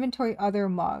have this inventory other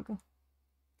mug.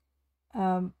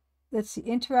 Let's see,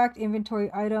 interact inventory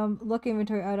item, look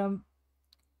inventory item.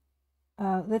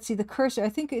 Let's see, the cursor. I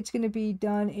think it's going to be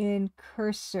done in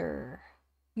cursor.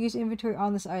 Use inventory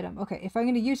on this item. Okay, if I'm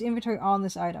going to use inventory on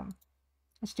this item,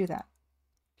 let's do that.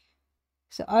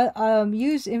 So I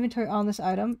use inventory on this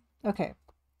item. Okay,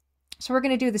 so we're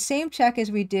going to do the same check as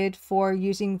we did for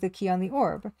using the key on the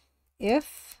orb.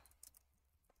 If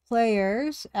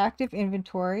players active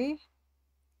inventory,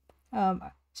 I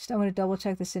want to double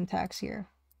check the syntax here.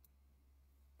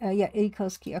 Yeah,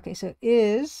 equals key. Okay, so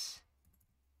is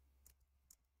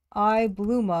I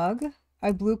blue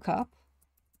cup.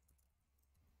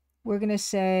 We're going to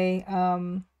say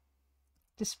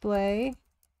display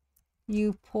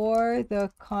you pour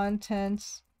the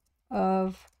contents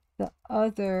of the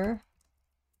other,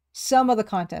 some of the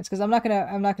contents, because I'm not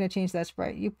gonna change that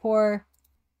sprite. You pour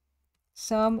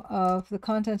some of the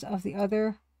contents of the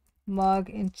other mug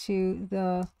into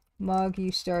the mug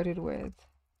you started with.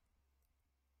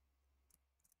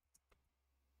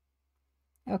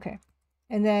 Okay.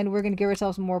 And then we're going to give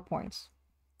ourselves more points.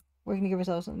 We're going to give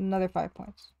ourselves another 5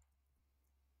 points.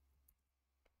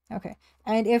 Okay.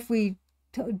 And if we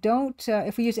don't,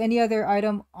 if we use any other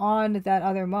item on that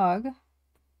other mug,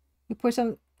 you pour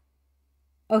some,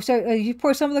 oh, sorry, you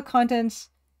pour some of the contents.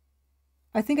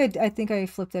 I think I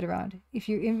flipped it around. If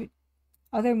you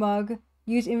other mug,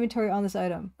 use inventory on this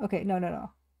item. Okay,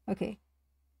 no. Okay.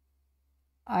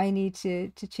 I need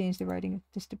to change the writing.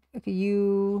 Just to, okay,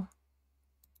 you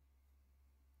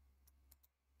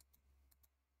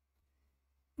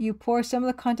pour some of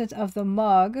the contents of the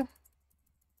mug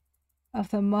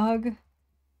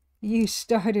you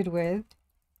started with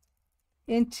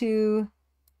into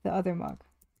the other mug.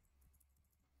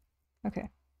 Okay.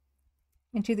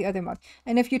 Into the other mug.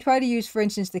 And if you try to use, for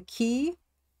instance, the key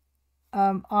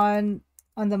on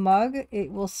the mug,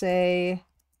 it will say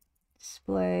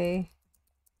display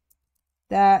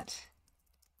that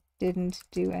didn't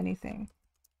do anything.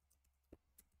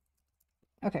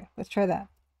 Okay, let's try that.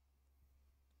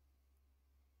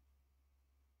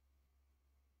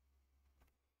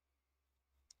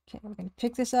 Okay, we're going to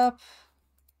pick this up.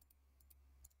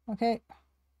 Okay.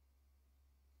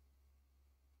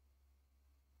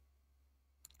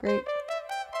 Great.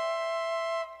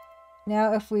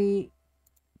 Now if we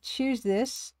choose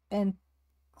this and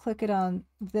click it on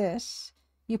this,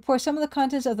 you pour some of the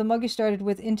contents of the mug you started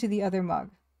with into the other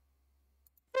mug.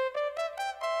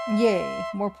 Yay,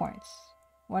 more points.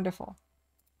 Wonderful.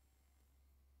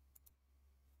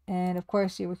 And of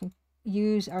course, we can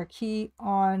use our key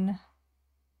on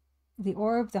the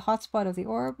orb, the hotspot of the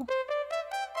orb.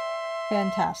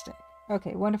 Fantastic.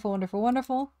 Okay, wonderful, wonderful,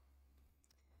 wonderful.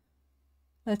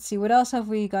 Let's see, what else have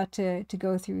we got to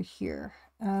go through here?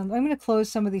 I'm going to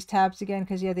close some of these tabs again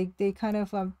because, yeah, they kind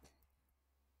of...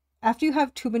 after you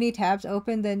have too many tabs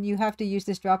open, then you have to use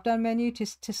this drop-down menu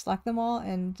to select them all,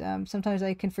 and sometimes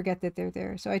I can forget that they're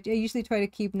there. So I usually try to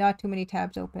keep not too many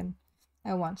tabs open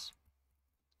at once.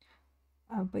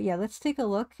 But yeah, let's take a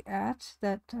look at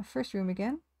that first room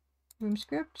again. Room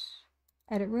script,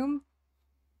 edit room.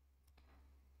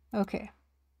 Okay.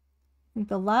 I think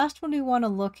the last one we want to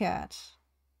look at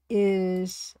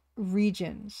is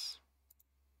regions.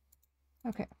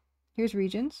 Okay, here's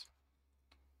regions.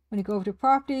 When you go over to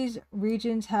properties,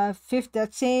 regions have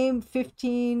that same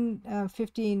 15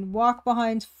 walk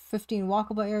behinds, 15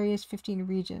 walkable areas, 15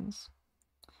 regions.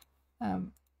 Are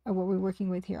what we're working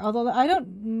with here. Although I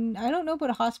don't know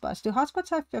about hotspots. Do hotspots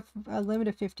have a limit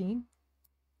of 15?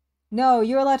 No,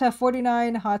 you're allowed to have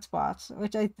 49 hotspots,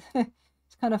 which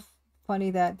it's kind of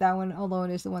funny that that one alone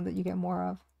is the one that you get more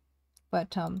of.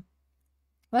 But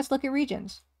let's look at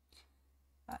regions.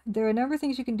 There are a number of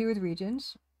things you can do with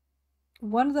regions.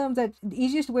 One of them, that the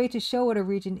easiest way to show what a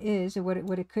region is, or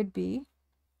what it could be,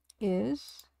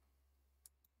 is,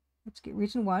 let's get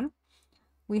region 1.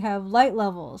 We have light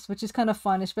levels, which is kind of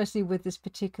fun, especially with this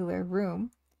particular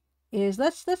room. Is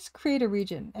let's create a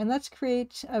region, and let's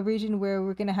create a region where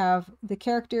we're going to have the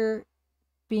character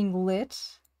being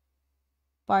lit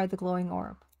by the glowing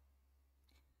orb.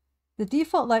 The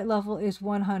default light level is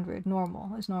 100.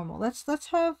 Normal is normal. Let's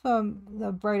have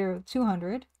the brighter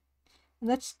 200.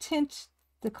 Let's tint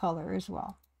the color as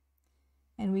well,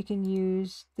 and we can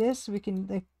use this. We can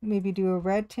like maybe do a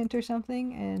red tint or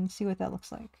something and see what that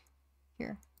looks like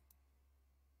here.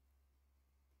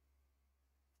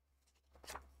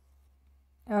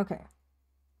 Okay.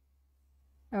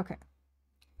 Okay.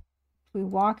 If we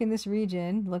walk in this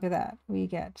region, look at that. We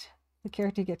get the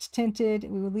character gets tinted.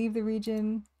 We will leave the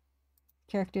region.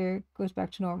 Character goes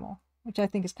back to normal, which I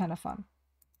think is kind of fun.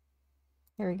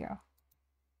 There we go.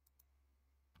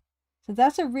 So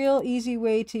that's a real easy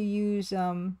way to use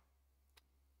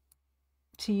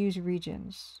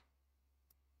regions.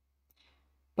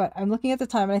 But I'm looking at the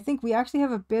time, and I think we actually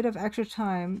have a bit of extra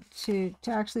time to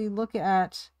actually look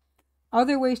at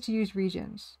other ways to use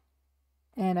regions.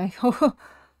 And I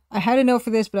I had a note for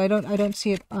this, but I don't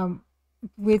see it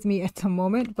with me at the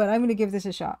moment, but I'm going to give this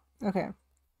a shot. Okay.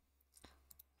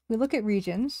 We look at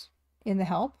regions in the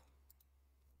help.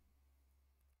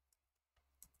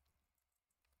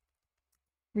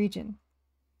 Region.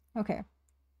 Okay.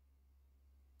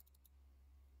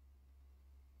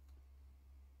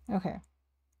 Okay.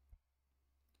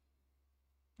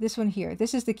 This one here.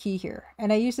 This is the key here.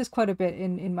 And I use this quite a bit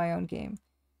in my own game.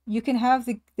 You can have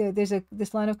there's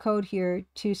this line of code here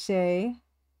to say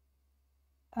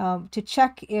to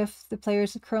check if the player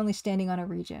is currently standing on a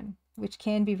region, which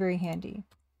can be very handy.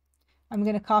 I'm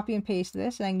going to copy and paste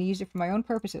this, and I'm going to use it for my own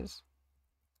purposes.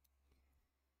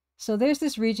 So there's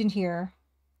this region here,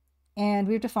 and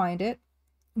we've defined it,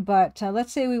 but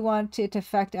let's say we want it to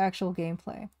affect actual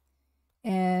gameplay.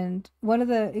 And one of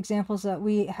the examples that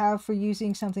we have for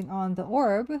using something on the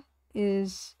orb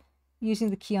is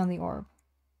using the key on the orb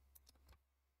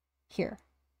here.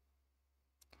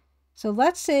 So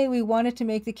let's say we wanted to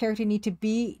make the character need to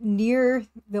be near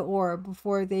the orb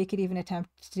before they could even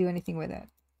attempt to do anything with it.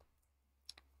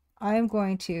 I'm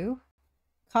going to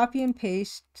copy and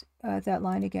paste that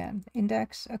line again.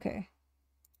 Index, okay.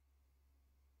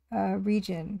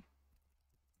 Region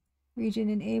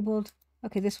enabled.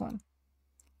 Okay, this one.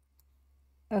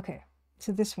 Okay,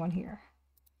 so this one here.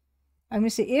 I'm going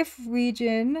to say if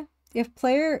region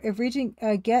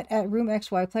get at room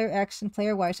XY, player X and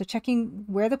player Y, so checking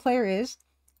where the player is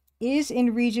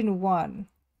in region 1,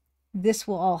 this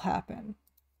will all happen.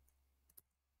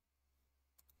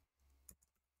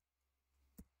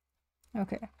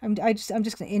 Okay, I'm just going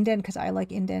to indent because I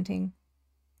like indenting.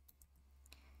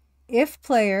 If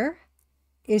player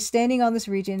is standing on this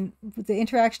region, the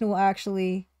interaction will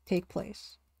actually take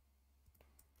place.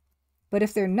 But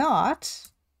if they're not,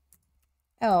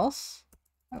 else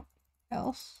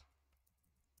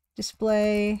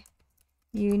display,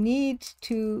 you need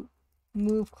to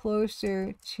move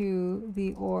closer to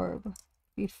the orb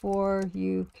before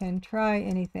you can try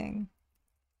anything.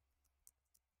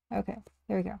 Okay,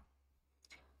 there we go.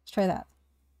 Let's try that.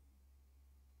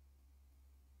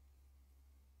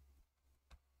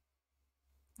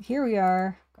 Here we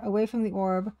are, away from the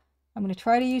orb. I'm going to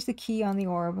try to use the key on the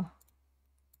orb.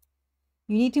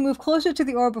 You need to move closer to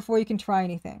the orb before you can try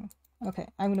anything. Okay,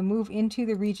 I'm going to move into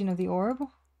the region of the orb.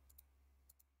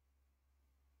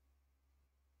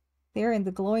 There in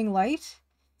the glowing light.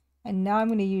 And now I'm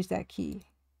going to use that key.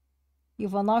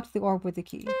 You've unlocked the orb with the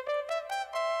key.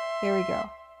 There we go.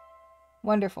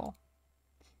 Wonderful.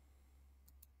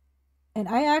 And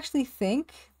I actually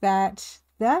think that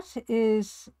that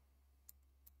is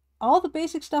all the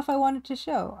basic stuff I wanted to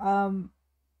show.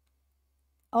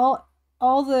 All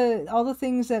the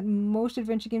things that most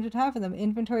adventure games would have in them.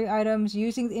 Inventory items,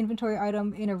 using the inventory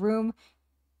item in a room,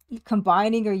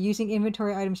 combining or using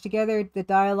inventory items together, the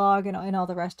dialogue, and all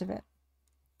the rest of it.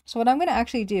 So what I'm going to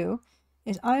actually do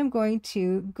is I'm going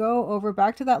to go over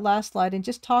back to that last slide and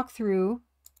just talk through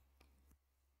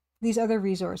these other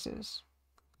resources.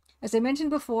 As I mentioned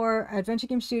before, Adventure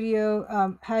Game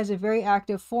Studio has a very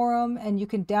active forum, and you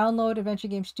can download Adventure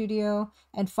Game Studio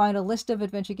and find a list of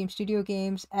Adventure Game Studio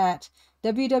games at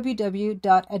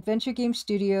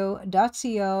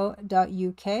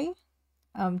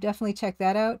www.adventuregamestudio.co.uk. Definitely check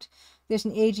that out. There's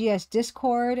an AGS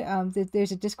Discord.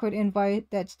 There's a Discord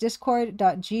invite. That's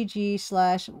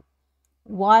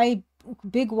discord.gg/y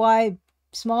big Y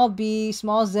small b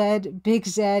small z big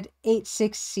Z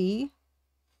 86C.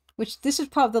 Which this is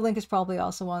probably, the link is probably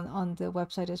also on the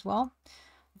website as well.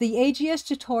 The AGS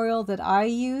tutorial that I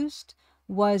used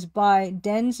was by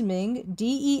Densming,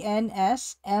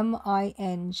 DENSMING,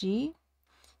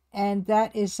 and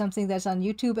that is something that's on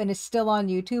YouTube, and it's still on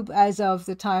YouTube as of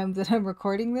the time that I'm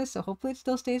recording this, so hopefully it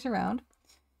still stays around.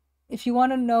 If you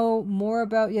want to know more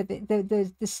about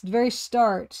this very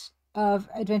start of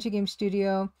Adventure Game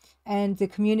Studio and the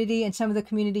community and some of the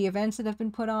community events that have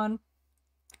been put on,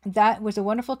 that was a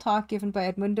wonderful talk given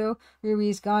by Edmundo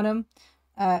Ruiz Ghanem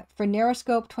for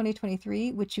Narrowscope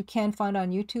 2023, which you can find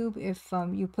on YouTube if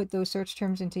you put those search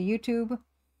terms into YouTube.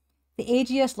 The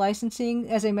AGS licensing,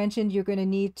 as I mentioned, you're going to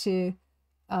need to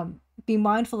be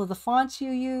mindful of the fonts you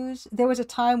use. There was a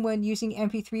time when using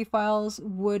MP3 files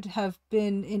would have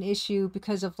been an issue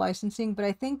because of licensing, but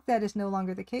I think that is no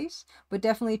longer the case. But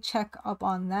definitely check up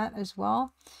on that as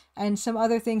well. And some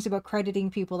other things about crediting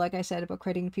people, like I said, about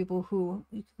crediting people who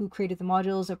created the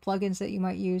modules or plugins that you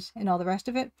might use and all the rest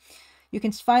of it. You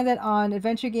can find that on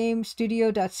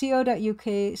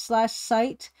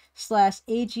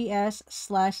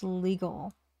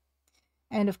adventuregamestudio.co.uk/site/AGS/legal.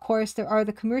 And of course, there are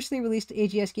the commercially released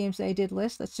AGS games that I did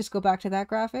list. Let's just go back to that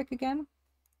graphic again.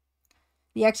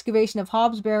 The Excavation of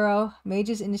Hobbs Barrow,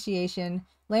 Mage's Initiation,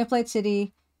 Lamplight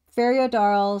City, Fairy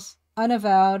O'Darrell's,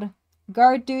 Unavowed,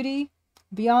 Guard Duty,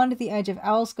 Beyond the Edge of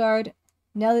Owlsguard,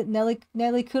 Nelly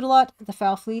Cootalot, The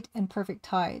Fowl Fleet, and Perfect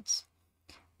Tides.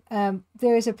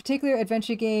 There is a particular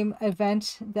adventure game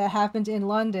event that happens in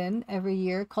London every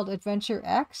year called Adventure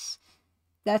X.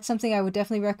 That's something I would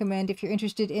definitely recommend if you're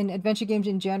interested in adventure games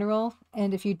in general.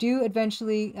 And if you do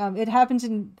eventually, it happens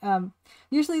in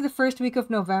usually the first week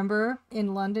of November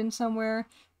in London somewhere.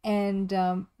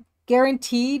 And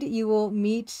guaranteed you will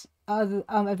meet other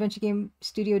Adventure Game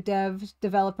Studio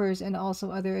developers, and also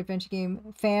other adventure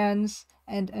game fans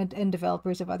and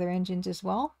developers of other engines as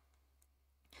well.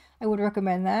 I would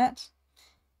recommend that.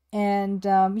 And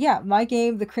yeah, my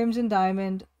game, The Crimson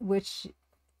Diamond, which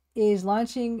is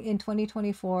launching in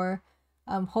 2024.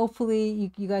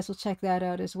 Hopefully you guys will check that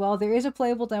out as well. There is a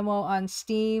playable demo on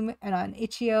Steam and on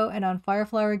Itch.io and on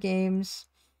Fireflower Games.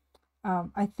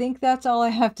 I think that's all I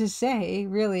have to say,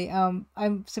 really.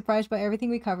 I'm surprised by everything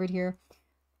we covered here,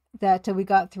 that we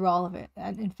got through all of it,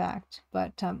 in fact.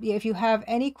 But yeah, if you have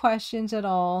any questions at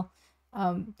all,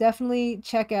 definitely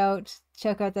check out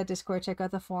that Discord, check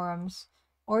out the forums,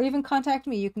 or even contact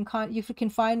me. You can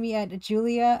find me at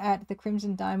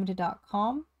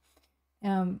julia@thecrimsondiamond.com.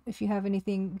 If you have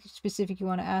anything specific you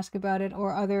want to ask about it,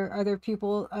 or other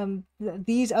people,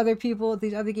 these other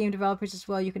game developers as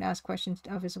well, you can ask questions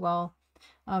of as well.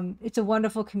 It's a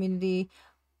wonderful community.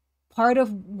 Part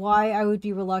of why I would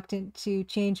be reluctant to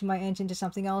change my engine to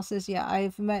something else is, yeah,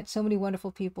 I've met so many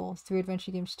wonderful people through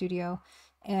Adventure Game Studio,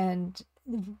 and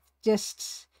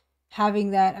just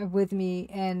having that with me,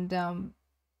 and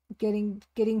getting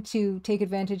to take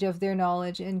advantage of their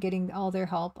knowledge and getting all their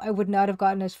help. I would not have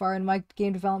gotten as far in my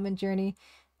game development journey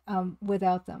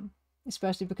without them,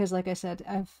 especially because, like I said,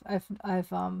 I've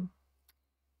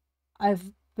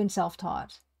been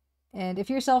self-taught. And if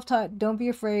you're self-taught, don't be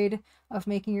afraid of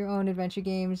making your own adventure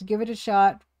games. Give it a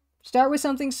shot. Start with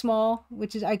something small,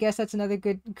 which is, I guess that's another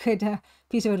good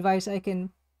piece of advice I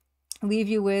can leave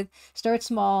you with. Start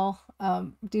small.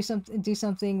 Do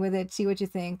something with it. See what you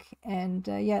think, and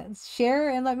yeah, share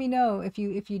and let me know if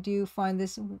you do find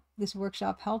this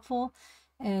workshop helpful,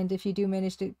 and if you do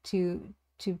manage to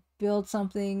build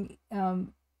something.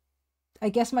 I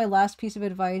guess my last piece of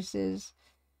advice is,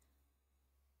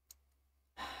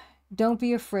 don't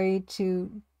be afraid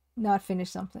to not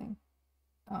finish something,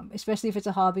 especially if it's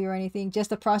a hobby or anything. Just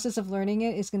the process of learning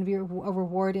it is going to be a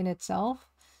reward in itself.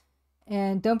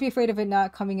 And don't be afraid of it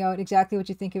not coming out exactly what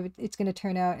you think it's going to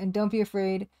turn out. And don't be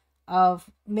afraid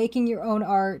of making your own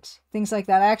art, things like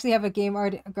that. I actually have a game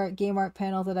art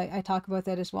panel that I talk about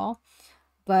that as well.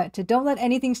 But don't let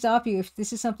anything stop you. If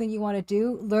this is something you want to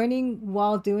do, learning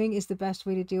while doing is the best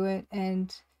way to do it.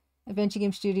 And Adventure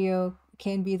Game Studio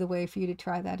can be the way for you to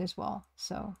try that as well.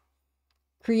 So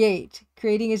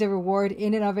creating is a reward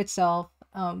in and of itself.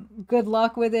 Good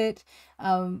luck with it.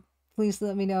 Please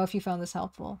let me know if you found this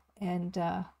helpful, and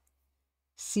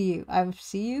see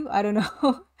you. I don't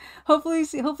know. hopefully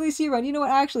see you around. You know what,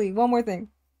 actually, one more thing.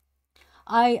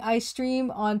 I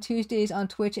stream on Tuesdays on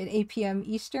Twitch at 8 p.m.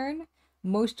 Eastern,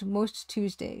 most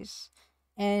Tuesdays.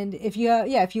 And if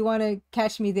you want to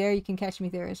catch me there, you can catch me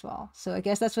there as well. So I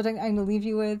guess that's what I'm going to leave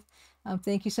you with.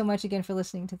 Thank you so much again for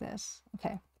listening to this.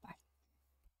 Okay.